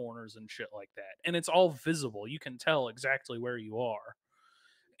cut corners and shit like that. And it's all visible. You can tell exactly where you are.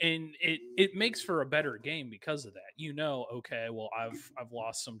 And it makes for a better game because of that. Okay, well, I've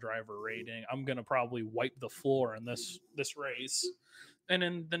lost some driver rating. I'm gonna probably wipe the floor in this race, and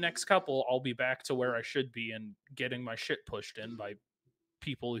in the next couple, I'll be back to where I should be and getting my shit pushed in by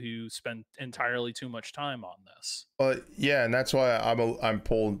people who spend entirely too much time on this. Yeah, and that's why I'm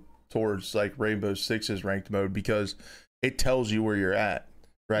pulled towards like Rainbow Six's ranked mode, because it tells you where you're at,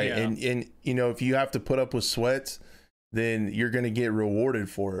 right? Yeah. And if you have to put up with sweats, then you're going to get rewarded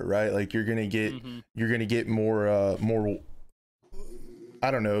for it, right? Like, you're going to get more I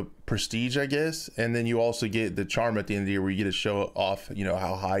don't know, prestige, I guess. And then you also get the charm at the end of the year where you get to show off,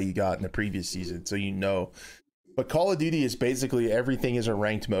 how high you got in the previous season. So, but Call of Duty is basically everything is a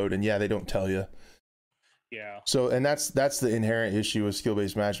ranked mode, and they don't tell you. Yeah. So, and that's the inherent issue with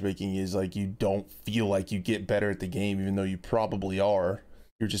skill-based matchmaking, is like, you don't feel like you get better at the game, even though you probably are.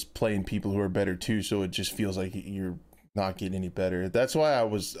 You're just playing people who are better too. So it just feels like you're not getting any better. That's why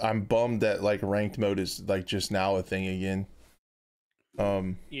I'm bummed that like ranked mode is like just now a thing again.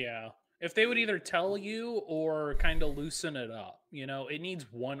 Yeah, if they would either tell you or kind of loosen it up, it needs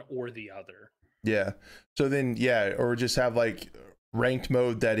one or the other. Yeah, so then or just have like ranked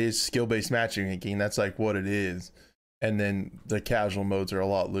mode that is skill-based matchmaking. That's like what it is, and then the casual modes are a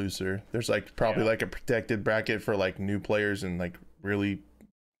lot looser. There's like probably like a protected bracket for like new players and like really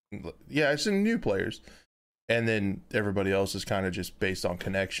it's in new players. and then everybody else is kind of just based on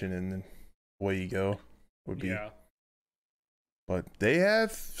connection, and then away you go would be. Yeah. But they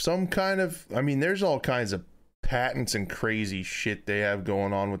have some kind of, I mean, there's all kinds of patents and crazy shit they have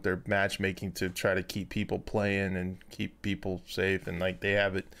going on with their matchmaking to try to keep people playing and keep people safe, and like they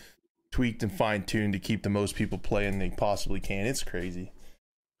have it tweaked and fine-tuned to keep the most people playing they possibly can. It's crazy.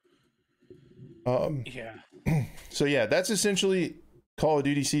 Yeah. So yeah, that's essentially Call of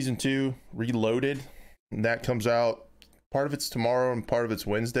Duty Season 2 Reloaded, and that comes out, part of it's tomorrow and part of it's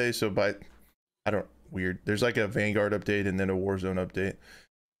Wednesday, so weird, there's like a Vanguard update and then a Warzone update,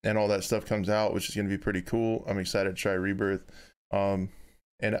 and all that stuff comes out, which is going to be pretty cool. I'm excited to try Rebirth. And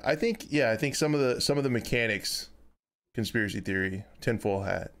I think some of the mechanics, conspiracy theory, tinfoil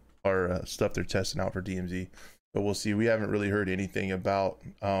hat, are stuff they're testing out for DMZ, but we'll see. We haven't really heard anything about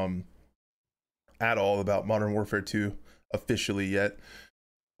at all about Modern Warfare 2 officially yet,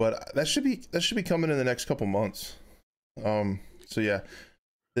 but that should be coming in the next couple months. So yeah,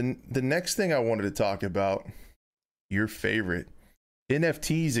 the next thing I wanted to talk about, your favorite,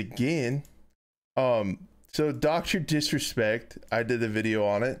 NFTs again. So Dr. Disrespect, I did a video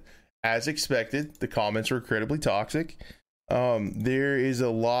on it. As expected, the comments were incredibly toxic. There is a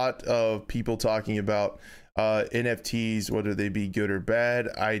lot of people talking about NFTs, whether they be good or bad.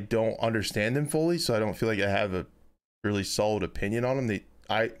 I don't understand them fully, so I don't feel like I have a really solid opinion on them.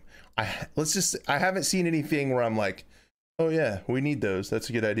 I haven't seen anything where I'm like, oh yeah, we need those. That's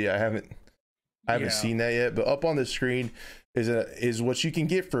a good idea. I haven't seen that yet. But up on the screen is what you can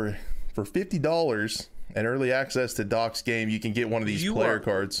get for $50 and early access to Doc's game. You can get one of these player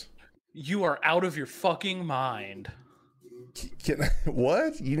cards. You are out of your fucking mind.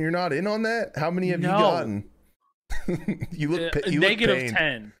 What? You're not in on that? How many have you gotten? You look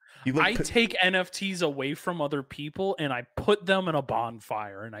 -10. I take NFTs away from other people and I put them in a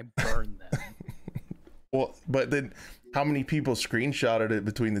bonfire and I burn them. Well, but then how many people screenshotted it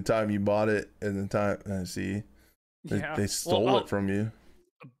between the time you bought it and the time I see they stole it from you?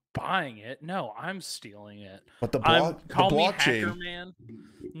 Buying it? No, I'm stealing it. But call me blockchain. Hacker Man.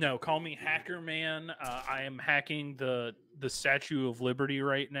 No, call me Hacker Man. I am hacking the Statue of Liberty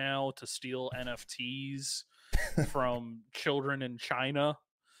right now to steal NFTs from children in China.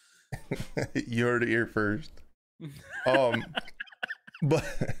 You heard it here first. But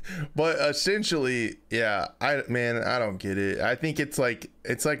essentially, yeah, I don't get it. I think it's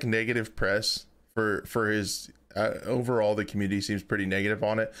like negative press for his overall. The community seems pretty negative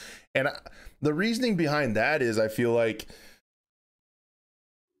on it, and the reasoning behind that is I feel like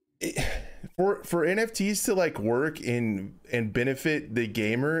for NFTs to like work and benefit the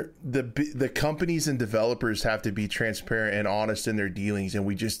gamer, the companies and developers have to be transparent and honest in their dealings, and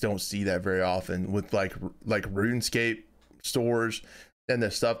we just don't see that very often with like RuneScape stores and the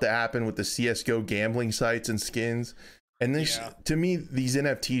stuff that happened with the CS:GO gambling sites and skins. And this, to me, these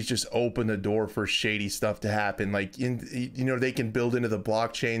NFTs just open the door for shady stuff to happen. Like, they can build into the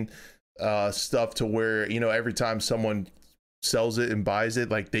blockchain stuff to where, every time someone sells it and buys it,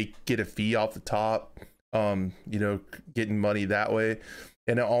 like they get a fee off the top, getting money that way.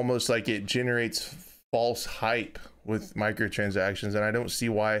 And it almost like it generates false hype with microtransactions. And I don't see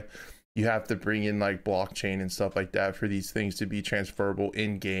why you have to bring in like blockchain and stuff like that for these things to be transferable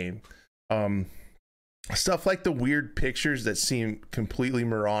in game. Stuff like the weird pictures that seem completely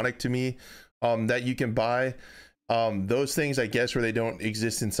moronic to me, that you can buy. Those things, I guess, where they don't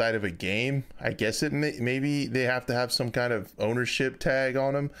exist inside of a game, I guess maybe they have to have some kind of ownership tag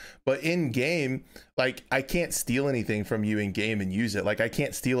on them. But in game, like, I can't steal anything from you in game and use it. Like, I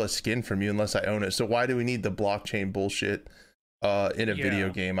can't steal a skin from you unless I own it. So why do we need the blockchain bullshit in a video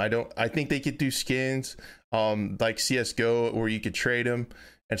game? I think they could do skins like CS:GO where you could trade them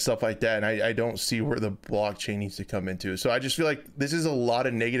and stuff like that, and I don't see where the blockchain needs to come into. So I just feel like this is a lot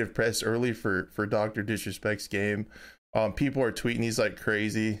of negative press early for Dr. Disrespect's game. People are tweeting these like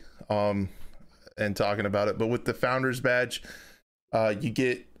crazy and talking about it. But with the founders badge, you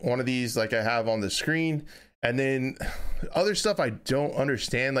get one of these like I have on the screen, and then other stuff I don't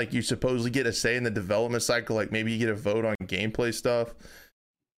understand. Like, you supposedly get a say in the development cycle. Like, maybe you get a vote on gameplay stuff,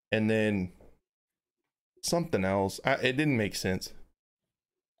 and then something else. It didn't make sense.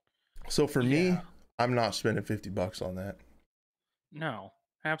 So for me, I'm not spending $50 on that. No,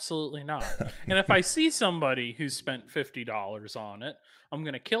 absolutely not. And if I see somebody who spent $50 on it, I'm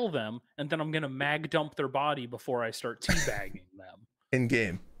going to kill them, and then I'm going to mag dump their body before I start teabagging them. In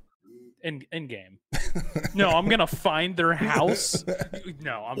game. In game. No, I'm going to find their house.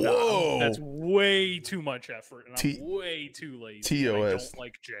 No, I'm not. That's way too much effort, and I'm way too lazy. TOS. I don't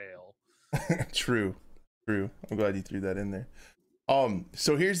like jail. True. I'm glad you threw that in there.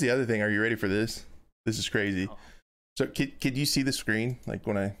 So here's the other thing. Are you ready for this? This is crazy. Oh. So could you see the screen like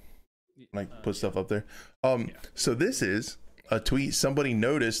when I put stuff up there? So this is a tweet. Somebody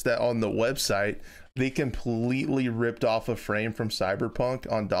noticed that on the website they completely ripped off a frame from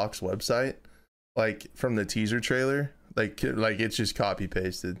Cyberpunk on Doc's website, like from the teaser trailer. Like it's just copy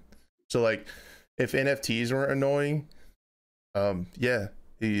pasted. So like if NFTs weren't annoying, yeah,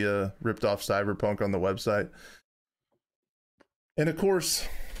 he ripped off Cyberpunk on the website. And of course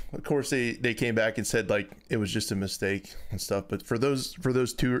they came back and said like it was just a mistake and stuff. But for those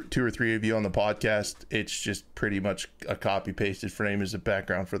two or three of you on the podcast, it's just pretty much a copy pasted frame as a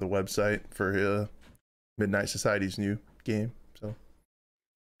background for the website for Midnight Society's new game. So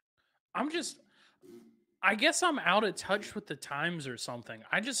I guess I'm out of touch with the times or something.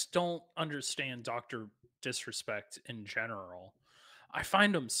 I just don't understand Dr. Disrespect in general. I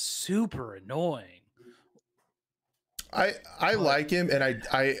find him super annoying. I like him, and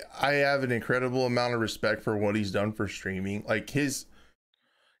I have an incredible amount of respect for what he's done for streaming. Like he's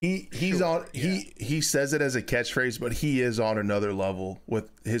Sure, on yeah. he says it as a catchphrase, but he is on another level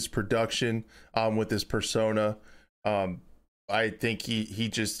with his production, with his persona. I think he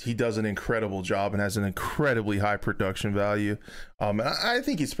does an incredible job and has an incredibly high production value. And I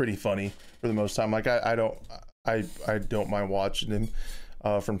think he's pretty funny for the most time. Like I don't mind watching him.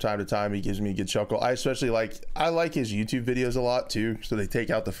 From time to time, he gives me a good chuckle. I like his YouTube videos a lot too. So they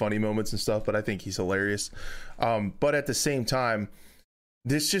take out the funny moments and stuff, but I think he's hilarious. But at the same time,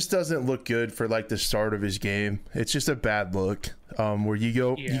 this just doesn't look good for like the start of his game. It's just a bad look. Where you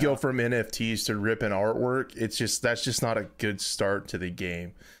go from NFTs to ripping artwork. That's just not a good start to the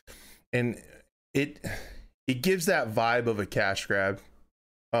game, and it gives that vibe of a cash grab.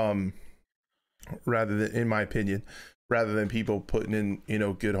 Rather than, in my opinion, rather than people putting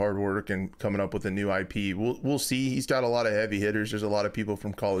in good hard work and coming up with a new IP. We'll see. He's got a lot of heavy hitters. There's a lot of people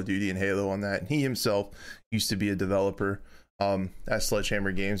from Call of Duty and Halo on that, and he himself used to be a developer at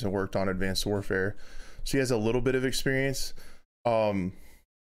Sledgehammer Games and worked on Advanced Warfare, so he has a little bit of experience. But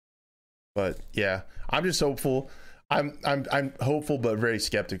yeah, I'm just hopeful. I'm hopeful but very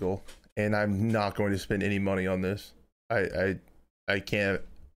skeptical, and I'm not going to spend any money on this. I can't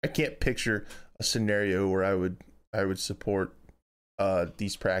picture a scenario where I would support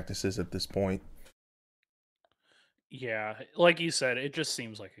these practices at this point. Yeah, like you said, it just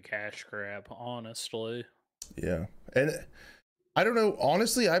seems like a cash grab, honestly. Yeah, and I don't know.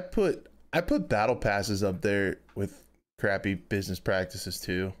 Honestly, I put battle passes up there with crappy business practices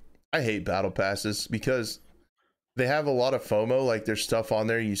too. I hate battle passes because they have a lot of FOMO. Like there's stuff on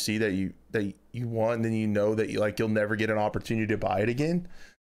there you see that you want, and then you know that you'll never get an opportunity to buy it again.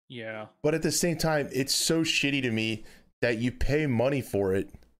 Yeah. But at the same time, it's so shitty to me that you pay money for it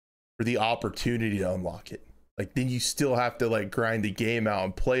for the opportunity to unlock it. Like then you still have to like grind the game out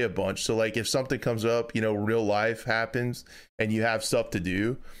and play a bunch. So like if something comes up, real life happens and you have stuff to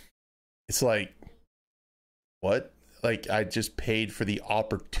do, it's like, what? Like I just paid for the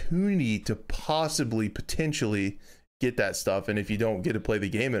opportunity to potentially get that stuff. And if you don't get to play the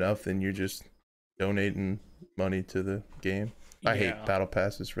game enough, then you're just donating money to the game. I hate battle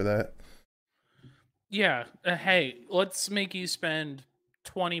passes for that. Yeah. Hey, let's make you spend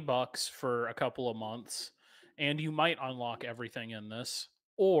 $20 for a couple of months, and you might unlock everything in this,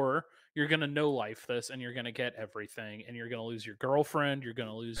 or you're gonna no life this, and you're gonna get everything, and you're gonna lose your girlfriend, you're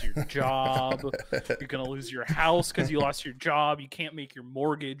gonna lose your job, you're gonna lose your house because you lost your job. You can't make your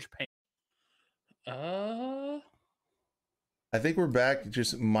mortgage pay. I think we're back,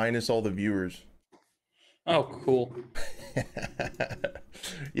 just minus all the viewers. Oh, cool.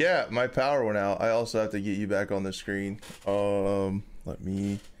 Yeah, my power went out. I also have to get you back on the screen. Let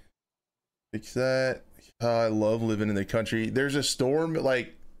me fix that. I love living in the country. There's a storm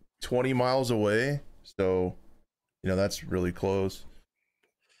like 20 miles away, so that's really close.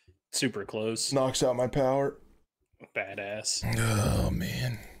 Super close. Knocks out my power. Badass. Oh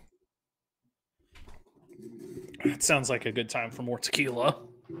man. It sounds like a good time for more tequila.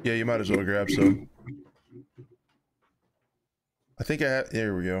 Yeah, you might as well grab some. I think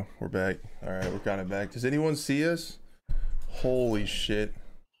there we go. We're back. All right, we're kind of back. Does anyone see us? Holy shit.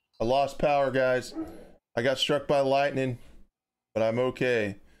 I lost power, guys. I got struck by lightning, but I'm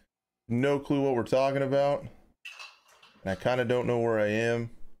okay. No clue what we're talking about. And I kind of don't know where I am.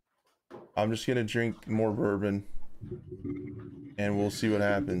 I'm just going to drink more bourbon and we'll see what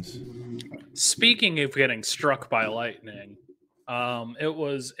happens. Speaking of getting struck by lightning,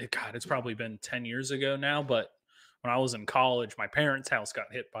 it's probably been 10 years ago now, but when I was in college, my parents' house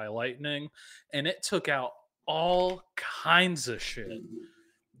got hit by lightning and it took out all kinds of shit.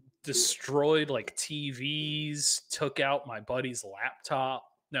 Destroyed like TVs, took out my buddy's laptop.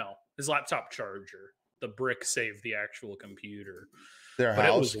 No, his laptop charger. The brick saved the actual computer. Their But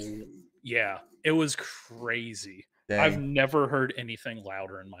house. it was crazy. Dang. I've never heard anything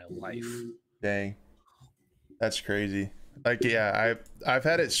louder in my life. Dang. That's crazy. Like, yeah, I've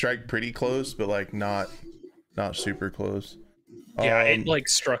had it strike pretty close, but like not super close. Yeah, it like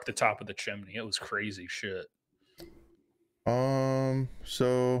struck the top of the chimney. It was crazy shit.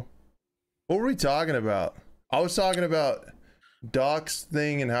 So what were we talking about? I was talking about Doc's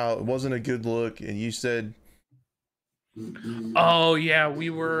thing and how it wasn't a good look, and you said, oh yeah, we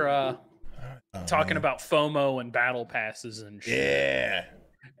were talking about FOMO and battle passes and shit. Yeah.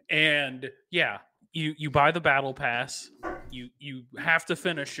 And yeah, you buy the battle pass, you have to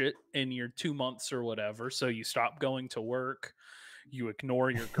finish it in your 2 months or whatever, so you stop going to work, you ignore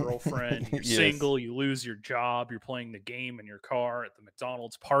your girlfriend, you're Yes. single, you lose your job, you're playing the game in your car at the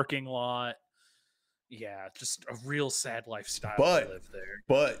McDonald's parking lot. Yeah, just a real sad lifestyle to live there.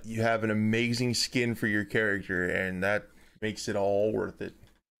 But you have an amazing skin for your character, and that makes it all worth it.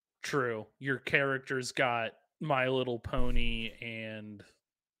 True. Your character's got My Little Pony and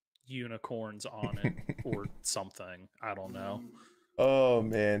unicorns on it or something. I don't know. Oh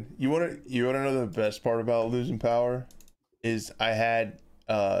man, you want to know the best part about losing power is I had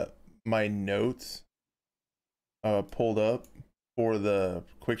my notes pulled up for the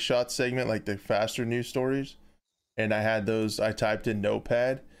quick shot segment, like the faster news stories, and I had those. I typed in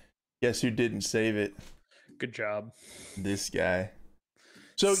Notepad. Guess who didn't save it? Good job. This guy.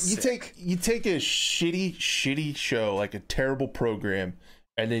 So Sick. you take a shitty show, like a terrible program,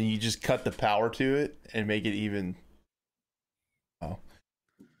 and then you just cut the power to it and make it even. Oh,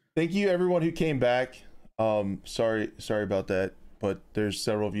 thank you everyone who came back. Sorry about that, but there's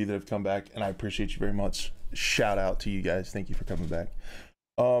several of you that have come back, and I appreciate you very much. Shout out to you guys. Thank you for coming back.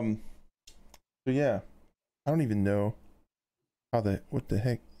 So yeah, I don't even know what the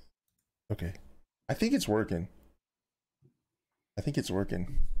heck. Okay, I think it's working.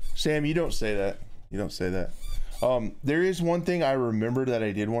 Sam, you don't say that. There is one thing I remember that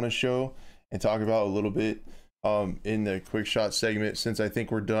I did want to show and talk about a little bit in the quick shot segment, since I think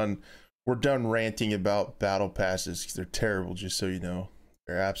we're done ranting about battle passes, because they're terrible, just so you know.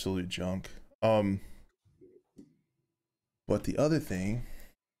 They're absolute junk. But the other thing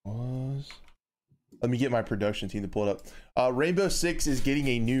was, let me get my production team to pull it up. Rainbow Six is getting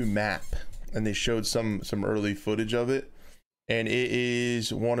a new map, and they showed some early footage of it. And it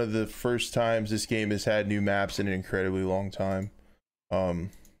is one of the first times this game has had new maps in an incredibly long time.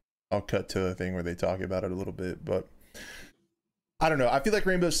 I'll cut to a thing where they talk about it a little bit, but I don't know. I feel like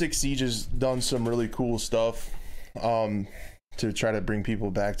Rainbow Six Siege has done some really cool stuff to try to bring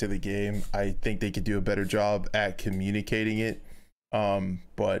people back to the game. I think they could do a better job at communicating it.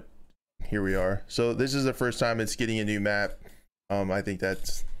 But here we are. So this is the first time it's getting a new map. I think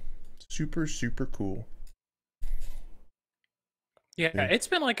that's super, super cool. Yeah, it's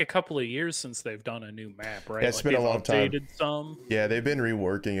been like a couple of years since they've done a new map, right? Yeah, it's been a long time. Some. Yeah, they've been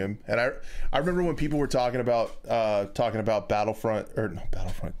reworking them, and I remember when people were talking about Battlefront, or not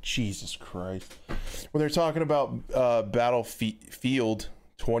Battlefront. Jesus Christ, when they're talking about Battlefield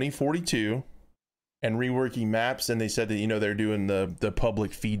 2042 and reworking maps, and they said that they're doing the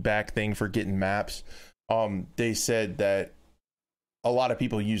public feedback thing for getting maps. They said that a lot of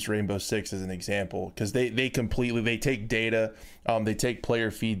people use Rainbow Six as an example, because they take data, they take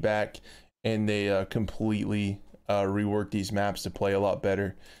player feedback, and they completely rework these maps to play a lot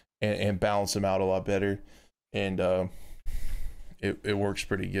better and balance them out a lot better, and it works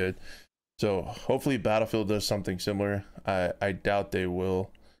pretty good. So hopefully Battlefield does something similar. I doubt they will.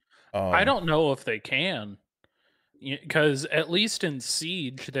 I don't know if they can, because at least in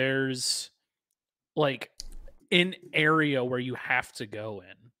Siege there's like an area where you have to go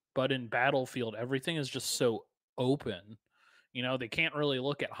in, but in Battlefield everything is just so open. They can't really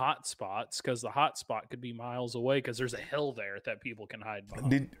look at hotspots, because the hotspot could be miles away, because there's a hill there that people can hide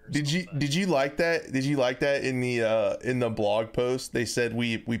behind. Did you like that? Did you like that in the blog post? They said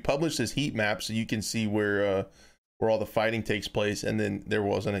we published this heat map so you can see where all the fighting takes place, and then there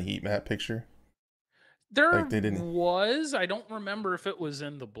wasn't a heat map picture. There was. I don't remember if it was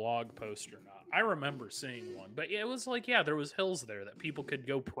in the blog post or not. I remember seeing one, but it was like, there was hills there that people could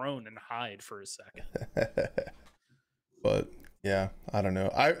go prone and hide for a second. But yeah, I don't know.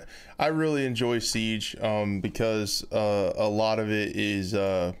 I really enjoy Siege because a lot of it is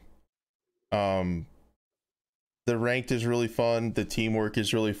the ranked is really fun. The teamwork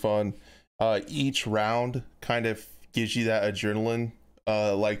is really fun. Each round kind of gives you that adrenaline,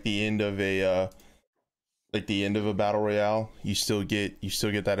 like the end of a battle royale. You still get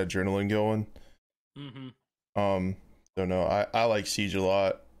that adrenaline going. Mm-hmm. Don't know. I like Siege a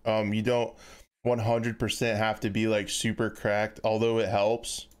lot. You don't 100% have to be like super cracked, although it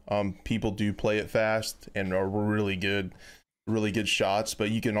helps. People do play it fast and are really good shots, but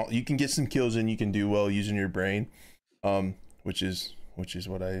you can get some kills and you can do well using your brain, which is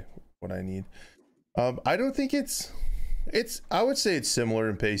what I need. I don't think it's I would say it's similar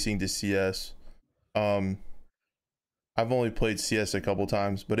in pacing to CS. I've only played CS a couple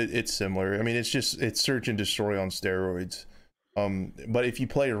times, but it's similar. I mean, it's search and destroy on steroids. But if you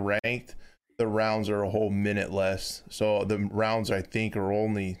play ranked, the rounds are a whole minute less. So the rounds I think are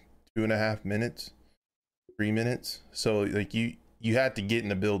only 2.5 minutes, 3 minutes. So like you have to get in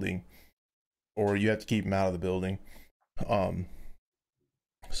the building, or you have to keep them out of the building.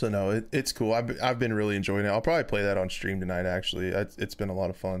 So no, it's cool. I've been really enjoying it. I'll probably play that on stream tonight. Actually, it's been a lot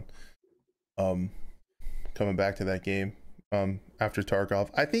of fun. Coming back to that game after Tarkov.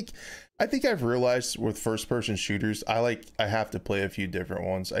 I think I've realized with first person shooters, I have to play a few different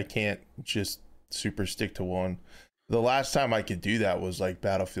ones. I can't just super stick to one. The last time I could do that was like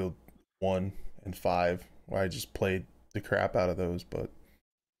Battlefield 1 and 5, where I just played the crap out of those. But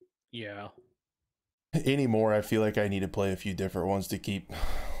yeah, anymore I feel like I need to play a few different ones to keep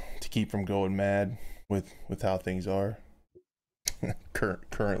from going mad with how things are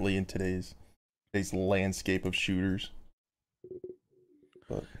currently in today's landscape of shooters.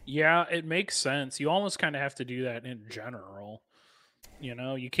 But yeah, it makes sense. You almost kind of have to do that in general. You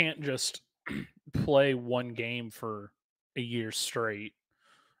know, you can't just play one game for a year straight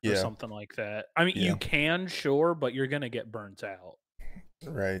or something like that. I mean, you can, sure, but you're gonna get burnt out.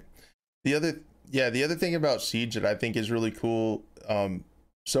 Right. The other thing about Siege that I think is really cool,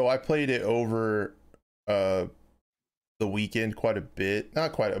 so I played it over the weekend quite a bit,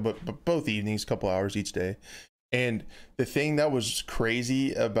 not quite, but both evenings, couple hours each day. And the thing that was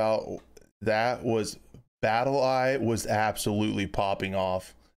crazy about that was BattlEye was absolutely popping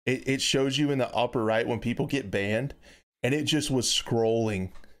off. It shows you in the upper right when people get banned, and it just was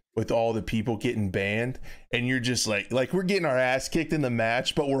scrolling with all the people getting banned, and you're just like we're getting our ass kicked in the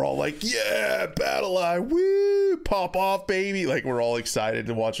match, but we're all like, yeah, BattlEye, woo, pop off, baby. Like, we're all excited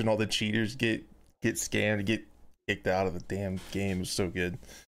to watching all the cheaters get scammed, get kicked out of the damn game. It was so good.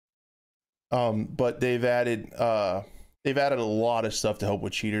 But they've added a lot of stuff to help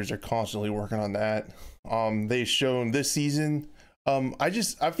with cheaters. They're constantly working on that. They've shown this season,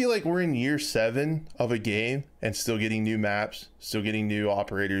 I feel like we're in year 7 of a game and still getting new maps, still getting new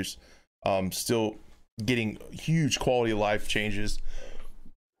operators, still getting huge quality of life changes.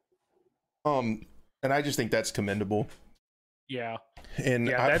 And I just think that's commendable. Yeah. And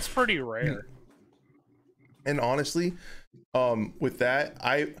that's pretty rare. And honestly, with that,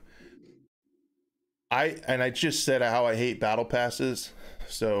 I just said how I hate battle passes,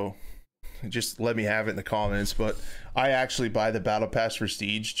 so just let me have it in the comments. But I actually buy the battle pass for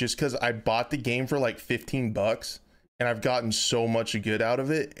Siege just because I bought the game for like $15 and I've gotten so much good out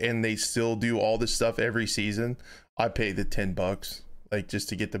of it, and they still do all this stuff every season. I pay the $10 like just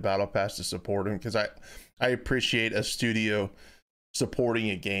to get the battle pass to support them, because I appreciate a studio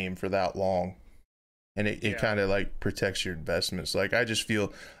supporting a game for that long. And it kind of like protects your investments. Like, I just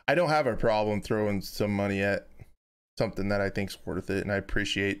feel I don't have a problem throwing some money at something that I think's worth it, and I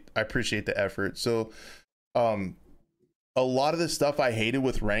appreciate the effort. So a lot of the stuff I hated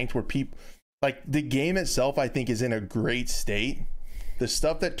with ranked, where people like the game itself, I think, is in a great state. The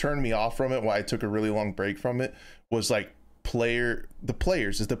stuff that turned me off from it, why I took a really long break from it, was like the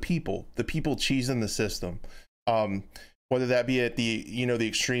players, is the people cheesing the system. Whether that be at the the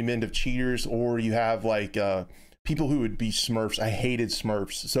extreme end of cheaters, or you have like people who would be Smurfs. I hated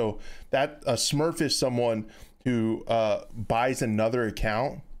Smurfs. So that a Smurf is someone who buys another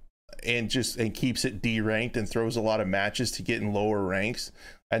account and keeps it D-ranked and throws a lot of matches to get in lower ranks,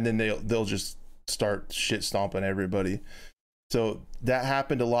 and then they'll just start shit stomping everybody. So that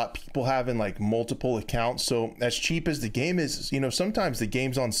happened a lot. People having like multiple accounts. So as cheap as the game is, sometimes the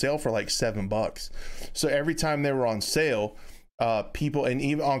game's on sale for like $7. So every time they were on sale, people, and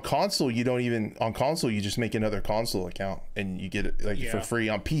even on console, you just make another console account and you get it for free.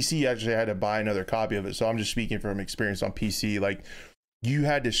 On PC, actually, I had to buy another copy of it. So I'm just speaking from experience on PC. Like,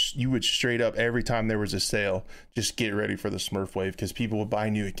 you would straight up, every time there was a sale, just get ready for the Smurf wave, because people would buy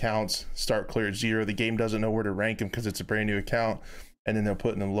new accounts, start clear at 0. The game doesn't know where to rank them because it's a brand new account, and then they'll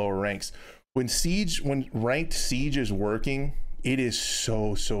put in the lower ranks. When ranked Siege is working, it is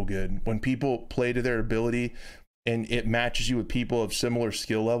so good. When people play to their ability and it matches you with people of similar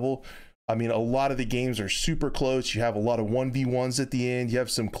skill level, I mean, a lot of the games are super close. You have a lot of 1v1s at the end. You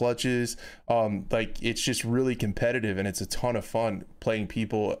have some clutches. It's just really competitive, and it's a ton of fun playing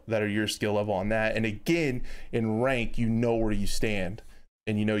people that are your skill level on that. And again, in rank, you know where you stand.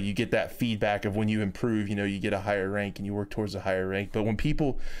 and you get that feedback of when you improve, you get a higher rank and you work towards a higher rank. But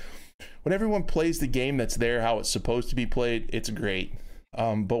when everyone plays the game that's there how it's supposed to be played, it's great.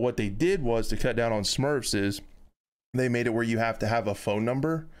 But what they did was, to cut down on Smurfs, is they made it where you have to have a phone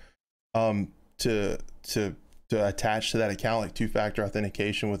number to attach to that account, like two-factor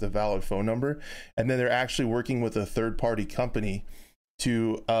authentication with a valid phone number. And then they're actually working with a third-party company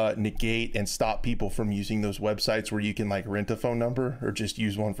to negate and stop people from using those websites where you can like rent a phone number or just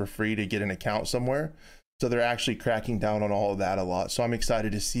use one for free to get an account somewhere. So they're actually cracking down on all of that a lot. So I'm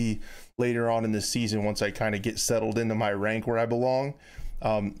excited to see later on in this season, once I kind of get settled into my rank where I belong,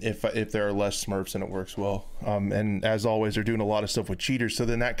 if there are less Smurfs and it works well. And as always, they're doing a lot of stuff with cheaters. So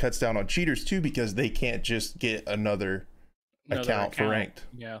then that cuts down on cheaters too, because they can't just get another account for ranked.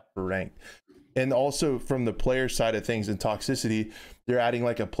 Yeah. For ranked. And also from the player side of things and toxicity, they're adding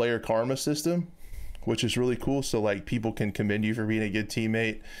like a player karma system, which is really cool. So like people can commend you for being a good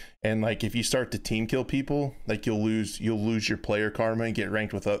teammate. And like if you start to team kill people, like you'll lose your player karma and get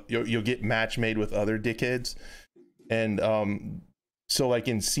ranked with you'll get match made with other dickheads. And so like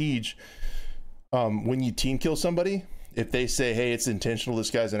in Siege, when you team kill somebody, if they say, hey, it's intentional,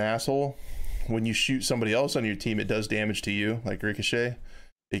 this guy's an asshole, when you shoot somebody else on your team, it does damage to you, like ricochet.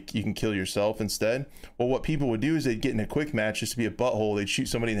 You can kill yourself instead. Well, what people would do is they'd get in a quick match just to be a butthole. They'd shoot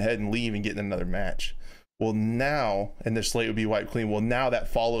somebody in the head and leave and get in another match. Well, now, and their slate would be wiped clean. Well, now that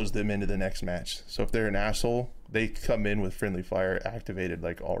follows them into the next match. So if they're an asshole, they come in with friendly fire activated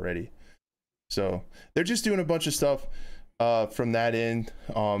like already. So they're just doing a bunch of stuff from that end.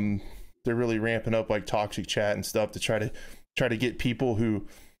 They're really ramping up like toxic chat and stuff to try to get people who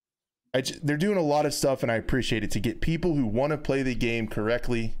they're doing a lot of stuff, and I appreciate it, to get people who want to play the game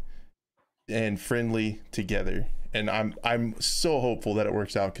correctly and friendly together. And I'm so hopeful that it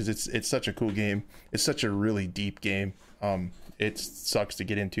works out, because it's such a cool game. It's such a really deep game. It sucks to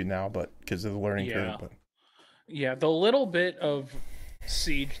get into now, but because of the learning curve. But yeah, the little bit of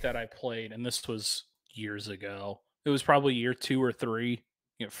Siege that I played, and this was years ago. It was probably year 2 or 3,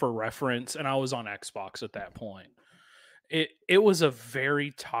 for reference, and I was on Xbox at that point. It was a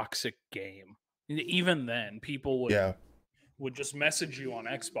very toxic game. Even then, people would just message you on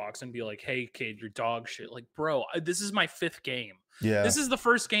Xbox and be like, hey kid, you're dog shit. Like, bro, this is my 5th game. Yeah, this is the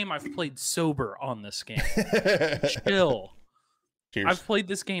first game I've played sober on this game. Chill. Cheers. I've played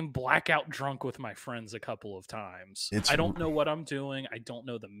this game blackout drunk with my friends a couple of times. I don't know what I'm doing. I don't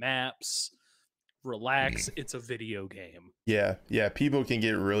know the maps. Relax. It's a video game. Yeah, people can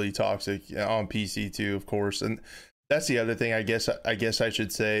get really toxic on PC too, of course. And that's the other thing, I guess I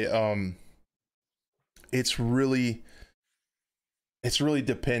should say. It's really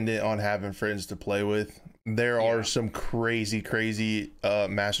dependent on having friends to play with. There are some crazy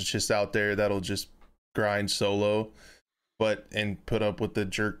masochists out there that'll just grind solo, and put up with the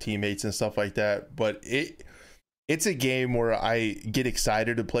jerk teammates and stuff like that. But it's a game where I get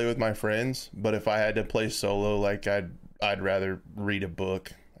excited to play with my friends, but if I had to play solo, like I'd rather read a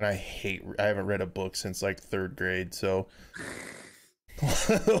book. And I haven't read a book since like 3rd grade, so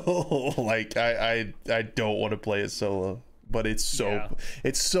like I don't want to play it solo. But it's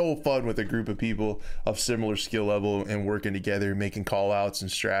so fun with a group of people of similar skill level and working together, making call outs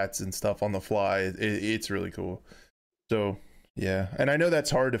and strats and stuff on the fly. It's really cool. So yeah, and I know that's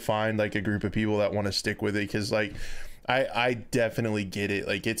hard to find, like a group of people that want to stick with it, because like I definitely get it.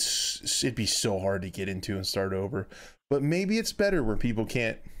 Like it'd be so hard to get into and start over. But maybe it's better where people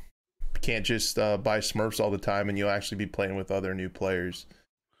can't just buy Smurfs all the time, and you'll actually be playing with other new players.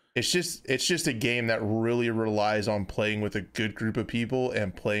 It's just a game that really relies on playing with a good group of people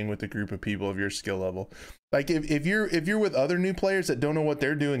and playing with a group of people of your skill level. Like if you're with other new players that don't know what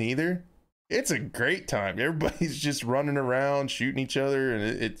they're doing either, it's a great time. Everybody's just running around shooting each other, and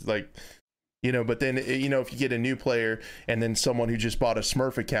it's like, but then, if you get a new player and then someone who just bought a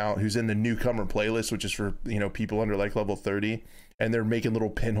Smurf account who's in the newcomer playlist, which is for, people under like level 30, and they're making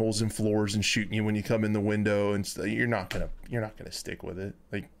little pinholes in floors and shooting you when you come in the window, and you're not gonna stick with it.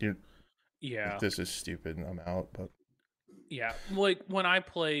 Like, this is stupid and I'm out. But yeah, like when I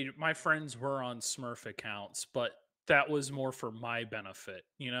played, my friends were on Smurf accounts, but that was more for my benefit,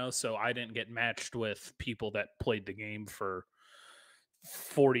 so I didn't get matched with people that played the game for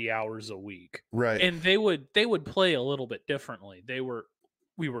 40 hours a week. Right. And they would play a little bit differently.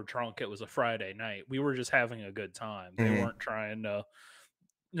 We were drunk. It was a Friday night. We were just having a good time. They weren't trying to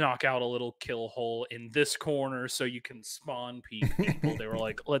knock out a little kill hole in this corner so you can spawn people. They were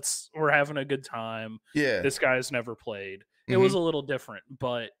like, we're having a good time. Yeah. This guy's never played. It was a little different,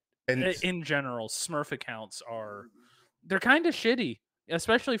 but in general, Smurf accounts they're kind of shitty,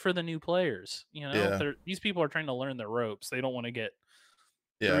 especially for the new players. These people are trying to learn their ropes. They don't want to get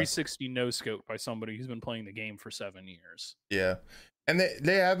Yeah. 360 no scope by somebody who's been playing the game for 7 years. Yeah. And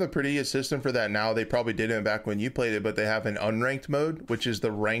they have a pretty good system for that now. They probably didn't back when you played it, but they have an unranked mode, which is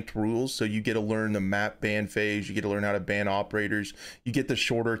the ranked rules. So you get to learn the map ban phase, you get to learn how to ban operators, you get the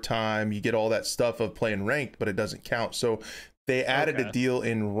shorter time, you get all that stuff of playing ranked, but it doesn't count. So they added a deal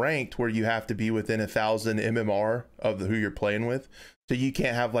in ranked where you have to be within 1,000 MMR of who you're playing with. So you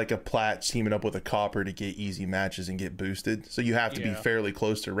can't have like a plat teaming up with a copper to get easy matches and get boosted. So you have to be fairly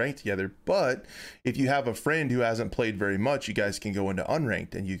close to ranked together. But if you have a friend who hasn't played very much, you guys can go into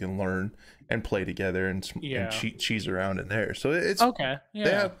unranked and you can learn and play together and cheese around in there. So it's okay.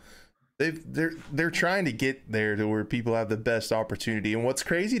 Yeah. They're trying to get there to where people have the best opportunity. And what's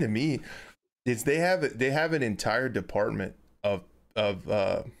crazy to me is they have an entire department of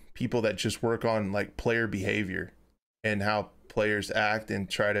people that just work on like player behavior and how players act and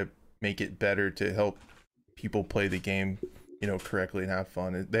try to make it better to help people play the game, you know, correctly and have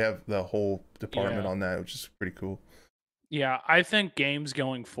fun. They have the whole department on that, which is pretty cool. Yeah, I think games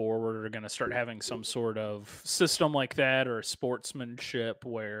going forward are going to start having some sort of system like that, or sportsmanship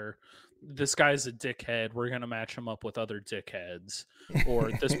where this guy's a dickhead, we're going to match him up with other dickheads, or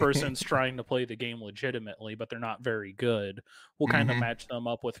this person's trying to play the game legitimately but they're not very good, we'll kind of match them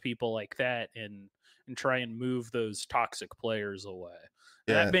up with people like that and try and move those toxic players away.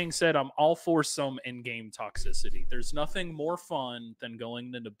 That being said, I'm all for some in-game toxicity. There's nothing more fun than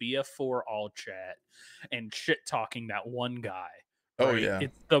going into BF4 all chat and shit talking that one guy. Right? Oh yeah,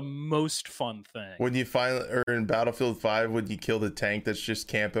 it's the most fun thing. When you finally, or in Battlefield 5, when you kill the tank that's just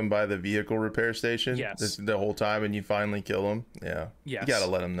camping by the vehicle repair station, the whole time, and you finally kill him. Yeah, you gotta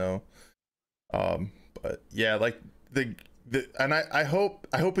let him know. But yeah, like and I hope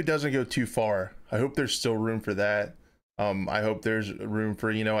it doesn't go too far. I hope there's still room for that. I hope there's room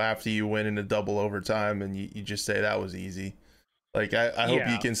for, you know, after you win in a double overtime and you just say that was easy. Like I hope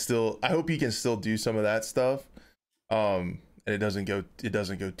you can still do some of that stuff. And it doesn't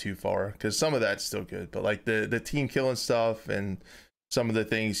go too far, because some of that's still good, but like the team killing stuff and some of the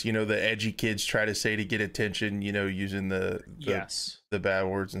things, you know, the edgy kids try to say to get attention, you know, using the bad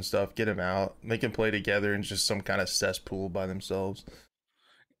words and stuff, get them out, make them play together in just some kind of cesspool by themselves.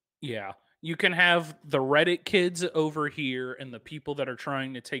 Yeah. You can have the Reddit kids over here and the people that are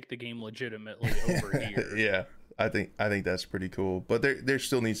trying to take the game legitimately over here. Yeah, I think that's pretty cool. But there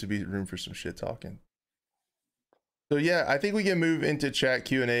still needs to be room for some shit talking. So yeah, I think we can move into chat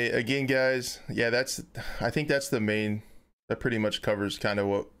Q&A again, guys. Yeah, I think that's the main. That pretty much covers kind of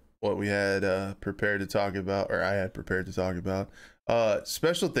what we had prepared to talk about, or I had prepared to talk about.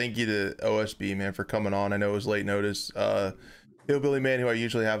 Special thank you to OSB, man, for coming on. I know it was late notice. Hillbilly Man, who I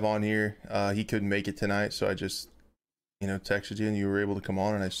usually have on here, he couldn't make it tonight, so I just, you know, texted you and you were able to come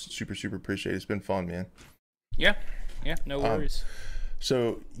on, and I super appreciate it. It's been fun, man. Yeah, no worries.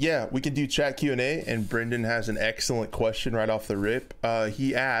 So yeah, we can do chat Q&A, and Brendan has an excellent question right off the rip.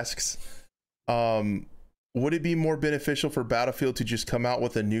 He asks, would it be more beneficial for Battlefield to just come out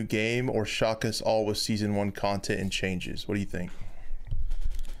with a new game or shock us all with Season 1 content and changes? What do you think?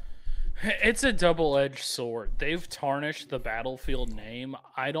 It's a double-edged sword. They've tarnished the Battlefield name.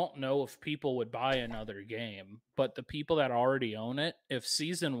 I don't know if people would buy another game, but the people that already own it, if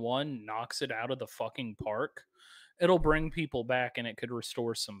Season 1 knocks it out of the fucking park, it'll bring people back and it could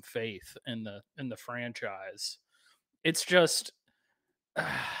restore some faith in the franchise. It's just...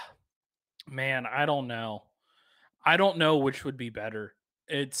 man, I don't know. I don't know which would be better.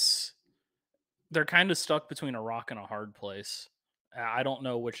 They're kind of stuck between a rock and a hard place. I don't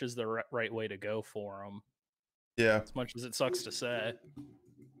know which is the right way to go for them. Yeah. As much as it sucks to say.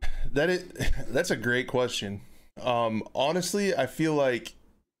 That's a great question. Honestly, I feel like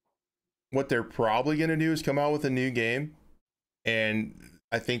what they're probably going to do is come out with a new game, and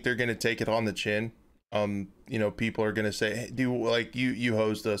I think they're going to take it on the chin. You know, people are going to say, hey, like you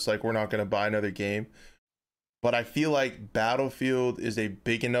host us, like we're not going to buy another game. But I feel like Battlefield is a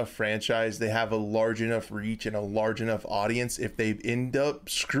big enough franchise. They have a large enough reach and a large enough audience. If they end up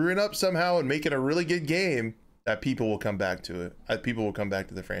screwing up somehow and making a really good game, that people will come back to it. People will come back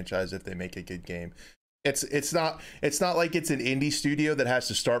to the franchise if they make a good game. It's not like it's an indie studio that has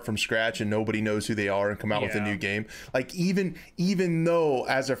to start from scratch and nobody knows who they are and come out with a new game. Like even though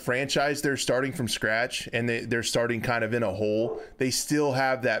as a franchise they're starting from scratch and they're starting kind of in a hole, they still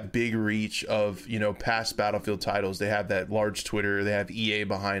have that big reach of, you know, past Battlefield titles. They have that large Twitter, they have EA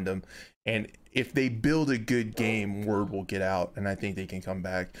behind them, and if they build a good game, word will get out, and I think they can come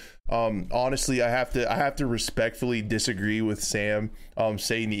back. Honestly, I have to respectfully disagree with Sam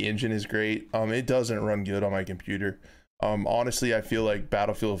saying the engine is great. It doesn't run good on my computer. Honestly, I feel like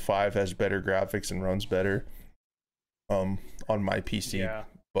Battlefield 5 has better graphics and runs better on my PC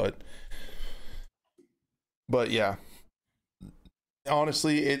But yeah,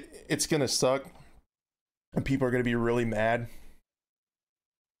 honestly, it's gonna suck, and people are gonna be really mad.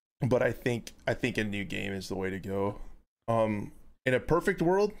 But I think a new game is the way to go. In a perfect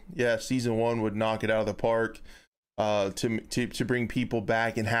world, yeah, season 1 would knock it out of the park. To bring people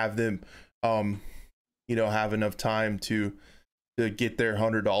back and have them, have enough time to get their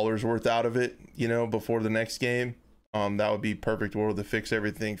 $100 worth out of it, before the next game. That would be perfect world to fix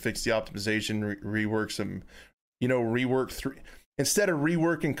everything, fix the optimization, rework some, rework three. Instead of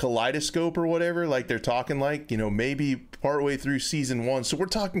reworking Kaleidoscope or whatever, like they're talking maybe partway through season 1. So we're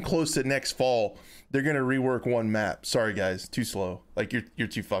talking close to next fall. They're going to rework one map. Sorry guys, too slow. Like you're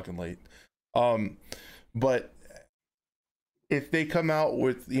too fucking late. But if they come out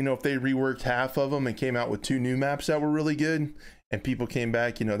with, if they reworked half of them and came out with 2 new maps that were really good and people came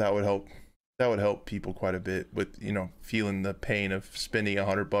back, that would help. That would help people quite a bit with, feeling the pain of spending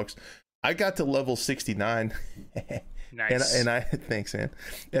 $100. I got to level 69. Nice. And I thanks, man.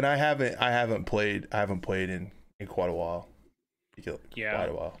 And I haven't played in quite a while. Yeah. Quite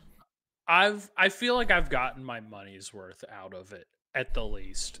a while. I feel like I've gotten my money's worth out of it at the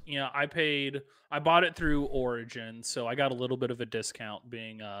least. I bought it through Origin, so I got a little bit of a discount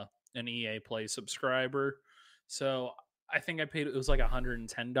being an EA Play subscriber. So I think it was like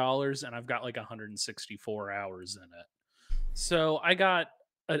 $110, and I've got like 164 hours in it. So I got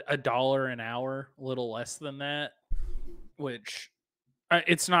a dollar an hour, a little less than that, which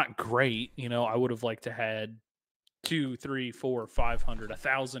it's not great. I would have liked to had 2, 3, 4, 500,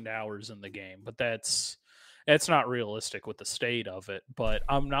 1,000 hours in the game, but that's not realistic with the state of it. But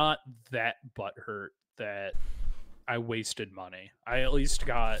I'm not that butthurt that I wasted money. I at least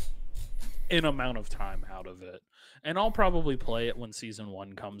got an amount of time out of it, and I'll probably play it when season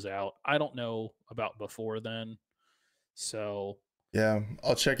 1 comes out. I don't know about before then, so yeah,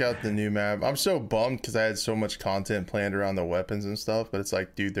 I'll check out the new map. I'm so bummed because I had so much content planned around the weapons and stuff, but it's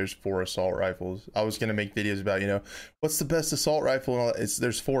like, dude, there's 4 assault rifles. I was gonna make videos about, what's the best assault rifle and all that.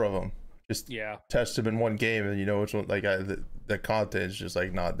 There's 4 of them. Just test them in one game, and which one. Like the content is just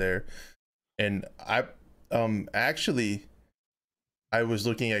like not there. And I actually I was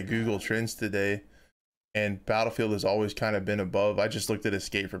looking at Google Trends today, and Battlefield has always kind of been above. I just looked at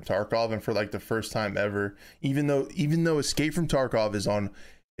Escape from Tarkov, and for like the first time ever, even though Escape from Tarkov is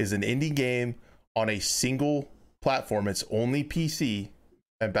an indie game on a single platform, it's only PC,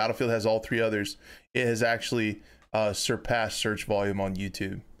 and Battlefield has all 3 others, it has actually surpassed search volume on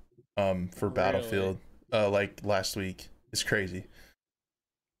YouTube for Battlefield like last week. It's crazy.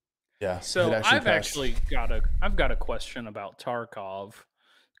 Yeah. So I've got a question about Tarkov,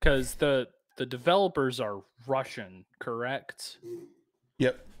 because the developers are Russian, correct?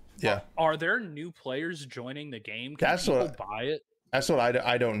 Yep. Yeah. Are there new players joining the game? Can people buy it? That's what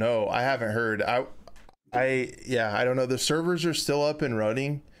I don't know. I haven't heard. I don't know. The servers are still up and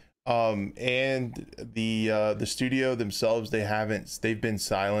running. And the studio themselves, they've been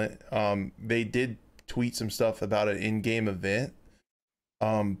silent. They did tweet some stuff about an in-game event.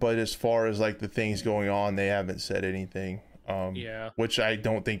 But as far as like the things going on, they haven't said anything. Which I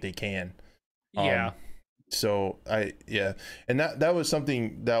don't think they can. So and that was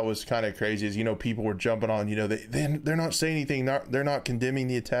something that was kind of crazy, is people were jumping on, they're not saying anything, they're not condemning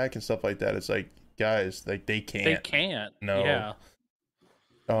the attack and stuff like that. It's like, guys, like they can't. No.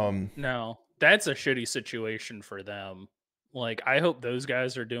 No, that's a shitty situation for them. Like, I hope those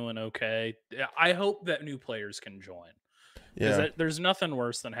guys are doing okay. I hope that new players can join. Because there's nothing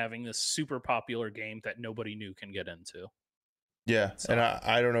worse than having this super popular game that nobody new can get into. Yeah, so. And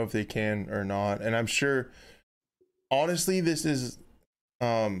I don't know if they can or not. And I'm sure, honestly, this is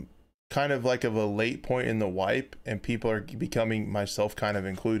kind of like of a late point in the wipe, and people are becoming, myself kind of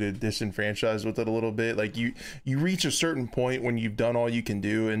included, disenfranchised with it a little bit. Like you reach a certain point when you've done all you can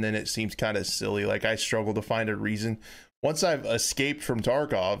do, and then it seems kind of silly. Like I struggle to find a reason. Once I've escaped from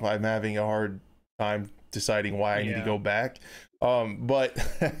Tarkov, I'm having a hard time deciding why I need to go back. But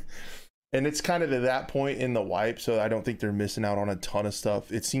and it's kind of at that point in the wipe, so I don't think they're missing out on a ton of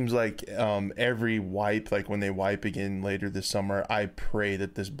stuff. It seems like every wipe, like when they wipe again later this summer, I pray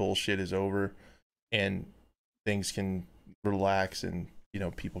that this bullshit is over and things can relax and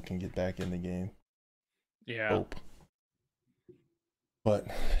people can get back in the game. Hope. But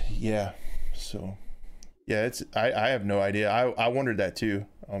so it's I have no idea. I wondered that too,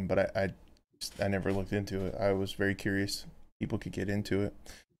 but I never looked into it. I was very curious people could get into it,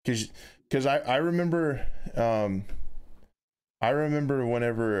 because I remember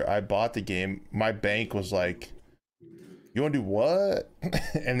whenever I bought the game, my bank was like you want to do what?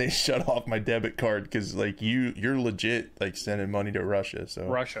 And they shut off my debit card because like you're legit like sending money to Russia. So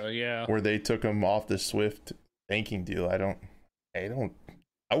Russia, yeah. where they took them off the SWIFT banking deal.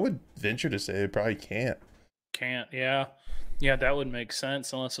 I would venture to say they probably can't. Yeah. Yeah, that would make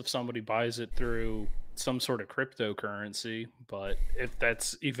sense unless if somebody buys it through some sort of cryptocurrency. But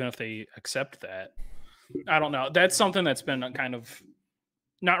even if they accept that, I don't know. That's something that's been kind of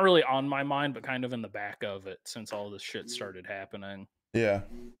not really on my mind, but kind of in the back of it since all this shit started happening. Yeah.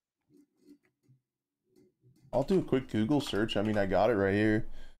 I'll do a quick Google search. I mean, I got it right here.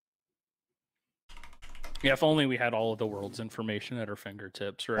 Yeah, if only we had all of the world's information at our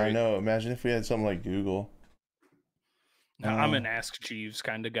fingertips, right? I know. Imagine if we had something like Google. Now, I'm an Ask Jeeves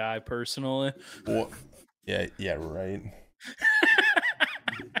kind of guy, personally. Well, yeah, right.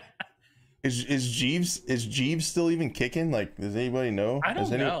 Is Jeeves still even kicking? Like, does anybody know? I don't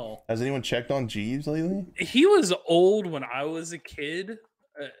know. Has anyone checked on Jeeves lately? He was old when I was a kid.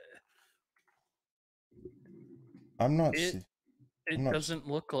 I'm not. It doesn't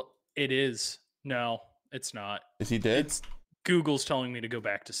look like it is. No, it's not. Is he dead? Google's telling me to go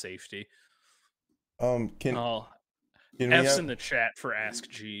back to safety. F's in the chat for Ask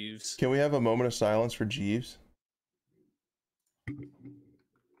Jeeves. Can we have a moment of silence for Jeeves?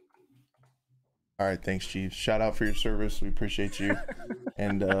 All right, thanks, Jeeves. Shout out for your service. We appreciate you,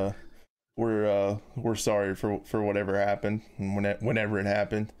 and we're sorry for whatever happened and whenever it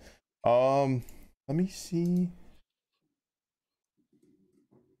happened. Let me see.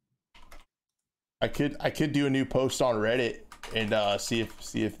 I could do a new post on Reddit and see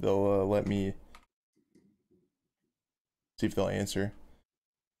if they'll let me. See if they'll answer.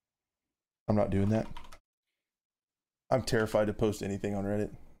 I'm not doing that. I'm terrified to post anything on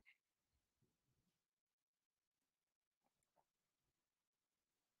Reddit.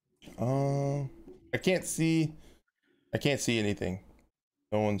 I can't see anything.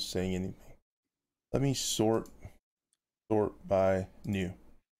 No one's saying anything. Let me sort by new.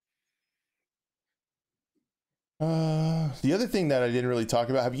 The other thing that I didn't really talk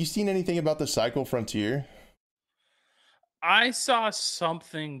about, have you seen anything about the Cycle Frontier? I saw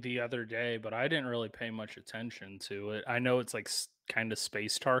something the other day, but I didn't really pay much attention to it. I know it's like kind of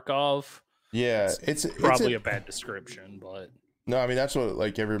Space Tarkov. Yeah, it's probably a bad description, but no, I mean that's what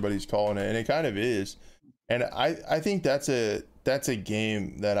like everybody's calling it, and it kind of is. And I think that's a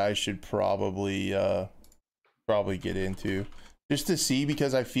game that I should probably get into just to see,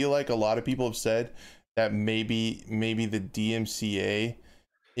 because I feel like a lot of people have said that maybe the DMCA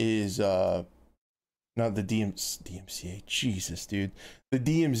is not the DMCA. Jesus, dude. The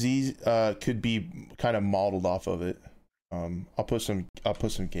DMZs could be kind of modeled off of it. I'll put some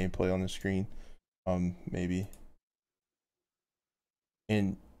gameplay on the screen. Maybe.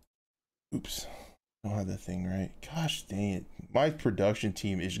 And oops, I don't have the thing right. Gosh dang it. My production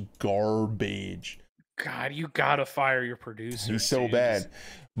team is garbage. God, you gotta fire your producer. He's so bad.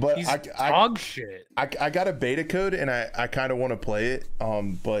 But he's dog shit. I got a beta code and I kind of want to play it.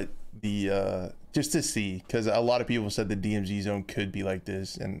 But the just to see, because a lot of people said the DMZ zone could be like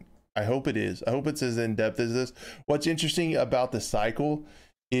this, and I hope it is. I hope it's as in depth as this. What's interesting about the Cycle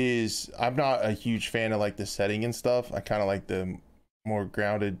is I'm not a huge fan of like the setting and stuff. I kind of like the more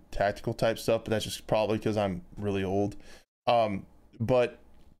grounded tactical type stuff, but that's just probably because I'm really old. But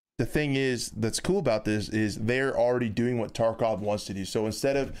the thing is that's cool about this is they're already doing what Tarkov wants to do. So in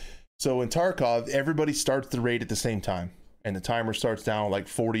Tarkov, everybody starts the raid at the same time, and the timer starts down like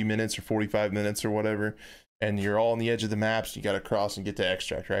 40 minutes or 45 minutes or whatever, and you're all on the edge of the maps. You got to cross and get to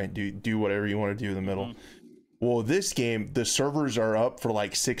extract, right? Do whatever you want to do in the middle. Mm-hmm. Well, this game, the servers are up for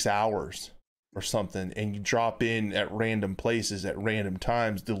like 6 hours or something, and you drop in at random places at random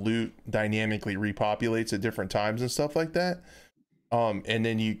times. The loot dynamically repopulates at different times and stuff like that. And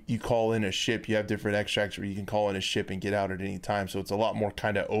then you call in a ship. You have different extracts where you can call in a ship and get out at any time. So it's a lot more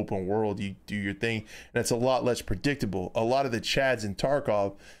kind of open world. You do your thing, and it's a lot less predictable. A lot of the Chads in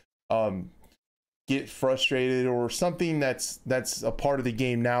Tarkov get frustrated, or something that's a part of the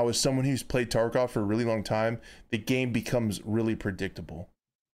game now is someone who's played Tarkov for a really long time. The game becomes really predictable.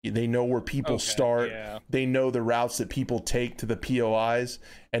 They know where people start. Yeah. They know the routes that people take to the POIs,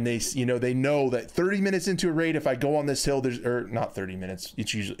 and they know that 30 minutes into a raid, if I go on this hill, not 30 minutes.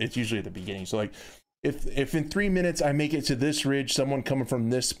 It's usually at the beginning. So like, if in 3 minutes I make it to this ridge, someone coming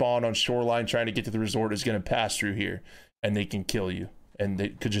from this spawn on shoreline trying to get to the resort is going to pass through here, and they can kill you, and they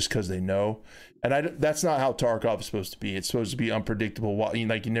could just because they know. And that's not how Tarkov is supposed to be. It's supposed to be unpredictable. Like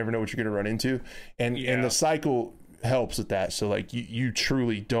you never know what you're going to run into, and the Cycle helps with that. So like you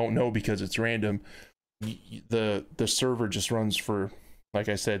truly don't know because it's random. The server just runs for, like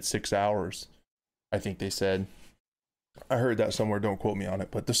I said, 6 hours, I think they said. I heard that somewhere. Don't quote me on it,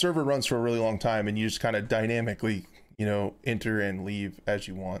 but the server runs for a really long time, and you just kind of dynamically, enter and leave as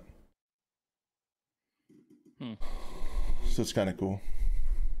you want. Hmm. So it's kind of cool.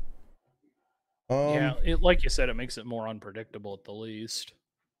 Yeah, like you said, it makes it more unpredictable at the least.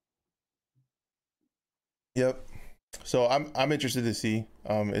 Yep. So I'm interested to see.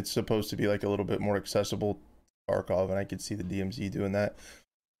 It's supposed to be like a little bit more accessible Tarkov, and I could see the DMZ doing that.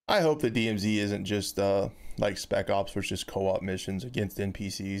 I hope the DMZ isn't just like Spec Ops, which is co-op missions against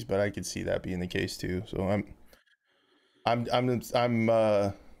NPCs, but I could see that being the case too. So I'm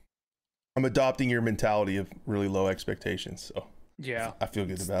adopting your mentality of really low expectations. So Yeah, I feel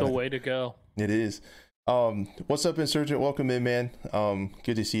good it's about the it. way to go. It is. What's up, Insurgent? Welcome in, man.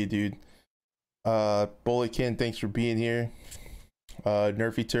 Good to see you, dude. Bulletkin, thanks for being here.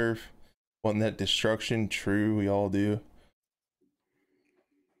 Nerfy Turf, wanting that destruction. True, we all do.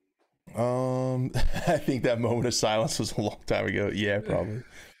 I think that moment of silence was a long time ago. Yeah, probably.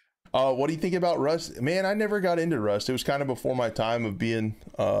 What do you think about Rust? Man, I never got into Rust. It was kind of before my time of being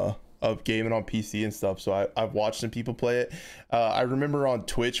of gaming on PC and stuff. So I've watched some people play it. I remember on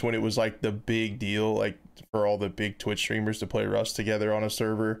Twitch when it was like the big deal, like for all the big Twitch streamers to play Rust together on a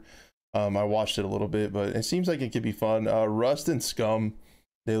server. I watched it a little bit, but it seems like it could be fun. Rust and Scum,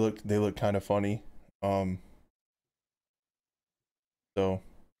 they look kind of funny. So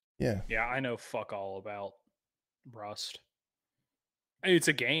yeah. Yeah, I know fuck all about Rust. It's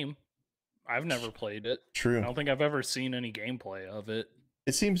a game. I've never played it. True. I don't think I've ever seen any gameplay of it.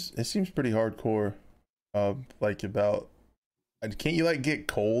 It seems pretty hardcore. Like about, can't you like get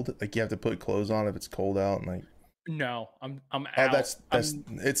cold? Like you have to put clothes on if it's cold out, and like. No, I'm Oh, out.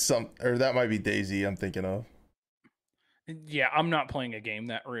 it's some, or that might be Daisy I'm thinking of. Yeah, I'm not playing a game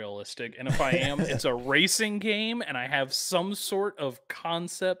that realistic. And if I am, it's a racing game and I have some sort of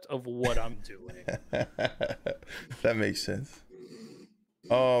concept of what I'm doing. That makes sense.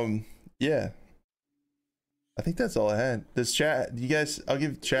 Yeah. I think that's all I had. Does chat, you guys, I'll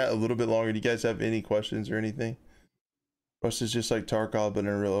give chat a little bit longer. Do you guys have any questions or anything? Rust is just like Tarkov, but in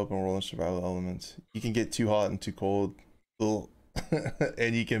a real open world and survival elements. You can get too hot and too cold,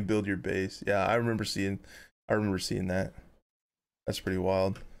 and you can build your base. Yeah, I remember seeing that. That's pretty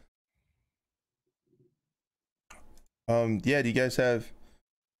wild. Yeah, do you guys have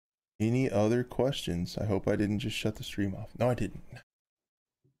any other questions? I hope I didn't just shut the stream off. No, I didn't.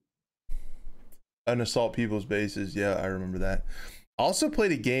 An assault people's bases. Yeah, I remember that. I also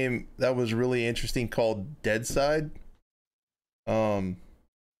played a game that was really interesting called Deadside.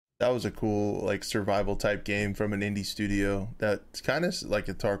 That was a cool like survival type game from an indie studio that's kind of like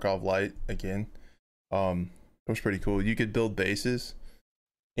a Tarkov light again. It was pretty cool. You could build bases,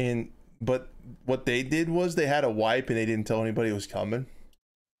 but what they did was they had a wipe and they didn't tell anybody it was coming.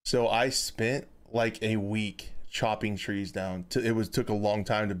 So I spent like a week chopping trees down. Took a long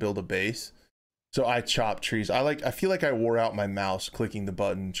time to build a base. So I chopped trees. I feel like I wore out my mouse clicking the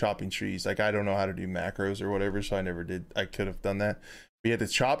button, chopping trees. Like I don't know how to do macros or whatever, so I never did. I could have done that. We had to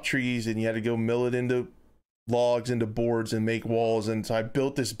chop trees and you had to go mill it into logs, into boards, and make walls. And so I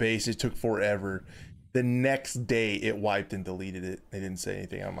built this base. It took forever. The next day it wiped and deleted it. They didn't say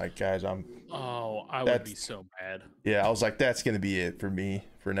anything. I'm like, guys, I would be so mad. Yeah, I was like, that's gonna be it for me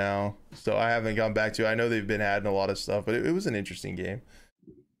for now. So I haven't gone back to it. I know they've been adding a lot of stuff, but it was an interesting game.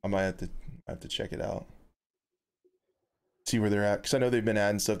 I might have to check it out, see where they're at, because I know they've been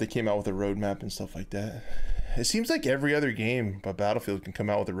adding stuff. They came out with a roadmap and stuff like that. It seems like every other game but Battlefield can come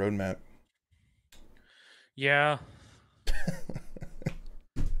out with a roadmap. Yeah.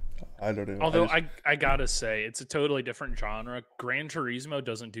 I don't know. Although I gotta say, it's a totally different genre. Gran Turismo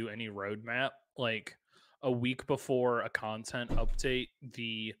doesn't do any roadmap. Like a week before a content update,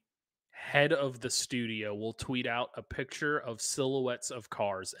 the head of the studio will tweet out a picture of silhouettes of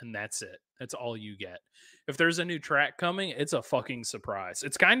cars, and that's it. That's all you get. If there's a new track coming, it's a fucking surprise.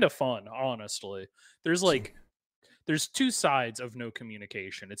 It's kind of fun, honestly. There's two sides of no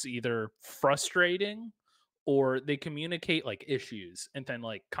communication. It's either frustrating or they communicate like issues, and then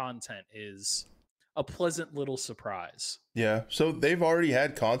like content is a pleasant little surprise. Yeah, so they've already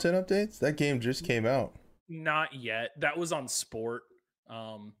had content updates. That game just came out. Not yet. That was on Sport,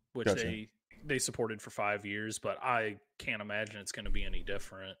 which Gotcha. they supported for 5 years, but I can't imagine it's going to be any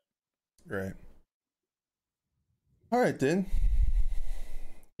different. Right. All right then.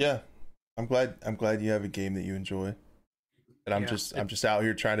 Yeah, I'm glad you have a game that you enjoy, and I'm just out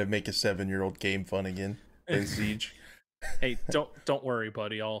here trying to make a 7-year-old game fun again. In Siege. Hey, don't worry,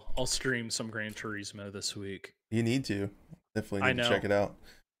 buddy. I'll stream some Gran Turismo this week. You need to. Definitely need to check it out.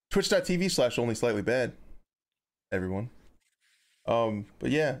 Twitch.tv/only slightly bad. Everyone.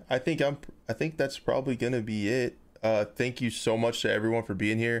 But yeah, I think that's probably gonna be it. Thank you so much to everyone for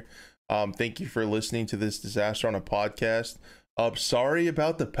being here. Thank you for listening to this disaster on a podcast. Sorry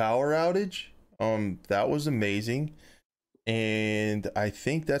about the power outage. That was amazing. And I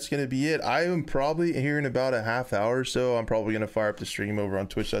think that's going to be it. I am probably here in about a half hour or so. I'm probably going to fire up the stream over on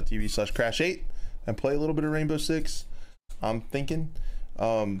twitch.tv/crash8 and play a little bit of Rainbow Six. I'm thinking.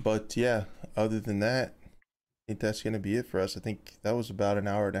 But yeah, other than that, I think that's going to be it for us. I think that was about an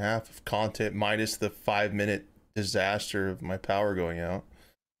hour and a half of content minus the 5-minute disaster of my power going out.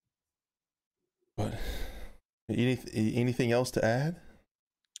 But anything else to add?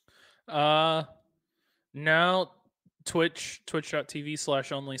 No.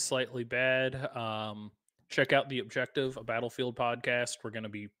 Twitch.tv/only slightly bad. Check out The Objective, a Battlefield podcast. We're going to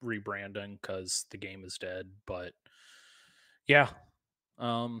be rebranding because the game is dead. But yeah,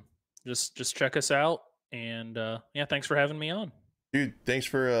 just check us out. And yeah, thanks for having me on. Dude, thanks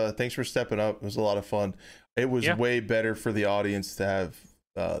for stepping up. It was a lot of fun. It was way better for the audience to have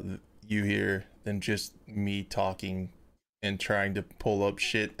you here than just me talking and trying to pull up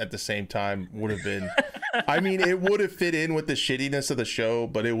shit at the same time. Would have been I mean, it would have fit in with the shittiness of the show,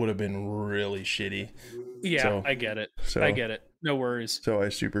 but it would have been really shitty. Yeah, so, I get it. I get it. No worries. So I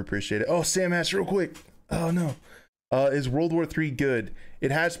super appreciate it. Oh, Sam asked real quick. Oh no. Is World War III good?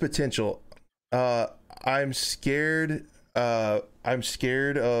 It has potential. I'm scared of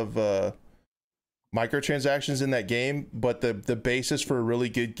microtransactions in that game, but the basis for a really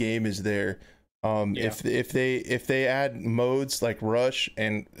good game is there. If they add modes like Rush,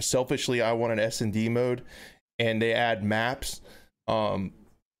 and selfishly I want an S&D mode, and they add maps,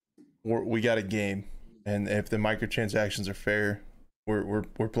 we got a game. And if the microtransactions are fair, we're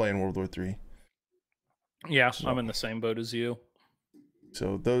playing World War III. Yeah, so I'm in the same boat as you.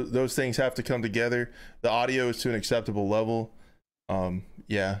 So those things have to come together. The audio is to an acceptable level.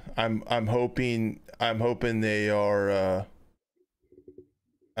 Yeah, I'm hoping they are.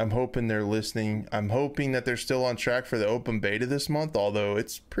 I'm hoping they're listening. I'm hoping that they're still on track for the open beta this month, although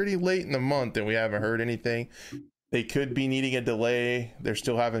it's pretty late in the month and we haven't heard anything. They could be needing a delay. They're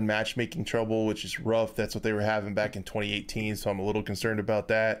still having matchmaking trouble, which is rough. That's what they were having back in 2018, so I'm a little concerned about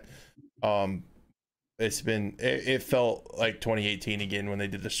that. It felt like 2018 again when they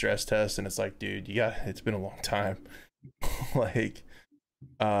did the stress test, and it's like, dude, it's been a long time. Like,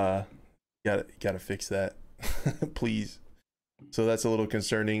 gotta fix that. Please. So that's a little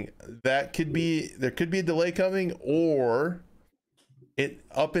concerning. There could be a delay coming, or it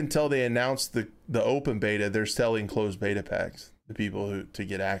up until they announced the open beta, they're selling closed beta packs to people to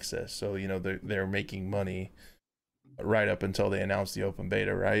get access. So, you know, they're making money right up until they announce the open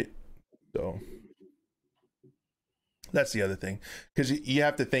beta, right? So that's the other thing, because you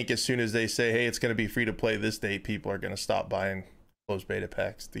have to think as soon as they say, hey, it's going to be free to play this date, people are going to stop buying closed beta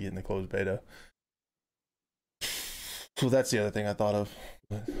packs to get in the closed beta. So that's the other thing I thought of.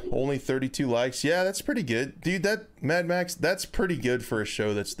 Only 32 likes. Yeah, that's pretty good, dude. That Mad Max, that's pretty good for a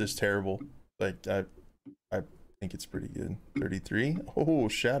show that's this terrible. Like, I think it's pretty good. 33. Oh,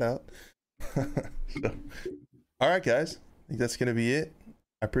 shout out. So, all right, guys. I think that's gonna be it.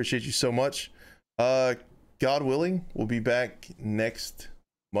 I appreciate you so much. God willing, we'll be back next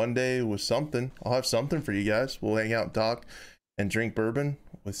Monday with something. I'll have something for you guys. We'll hang out, talk, and drink bourbon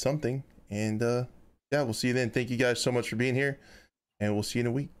with something. And yeah, we'll see you then. Thank you guys so much for being here, and we'll see you in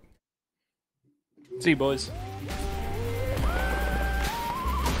a week. See you, boys.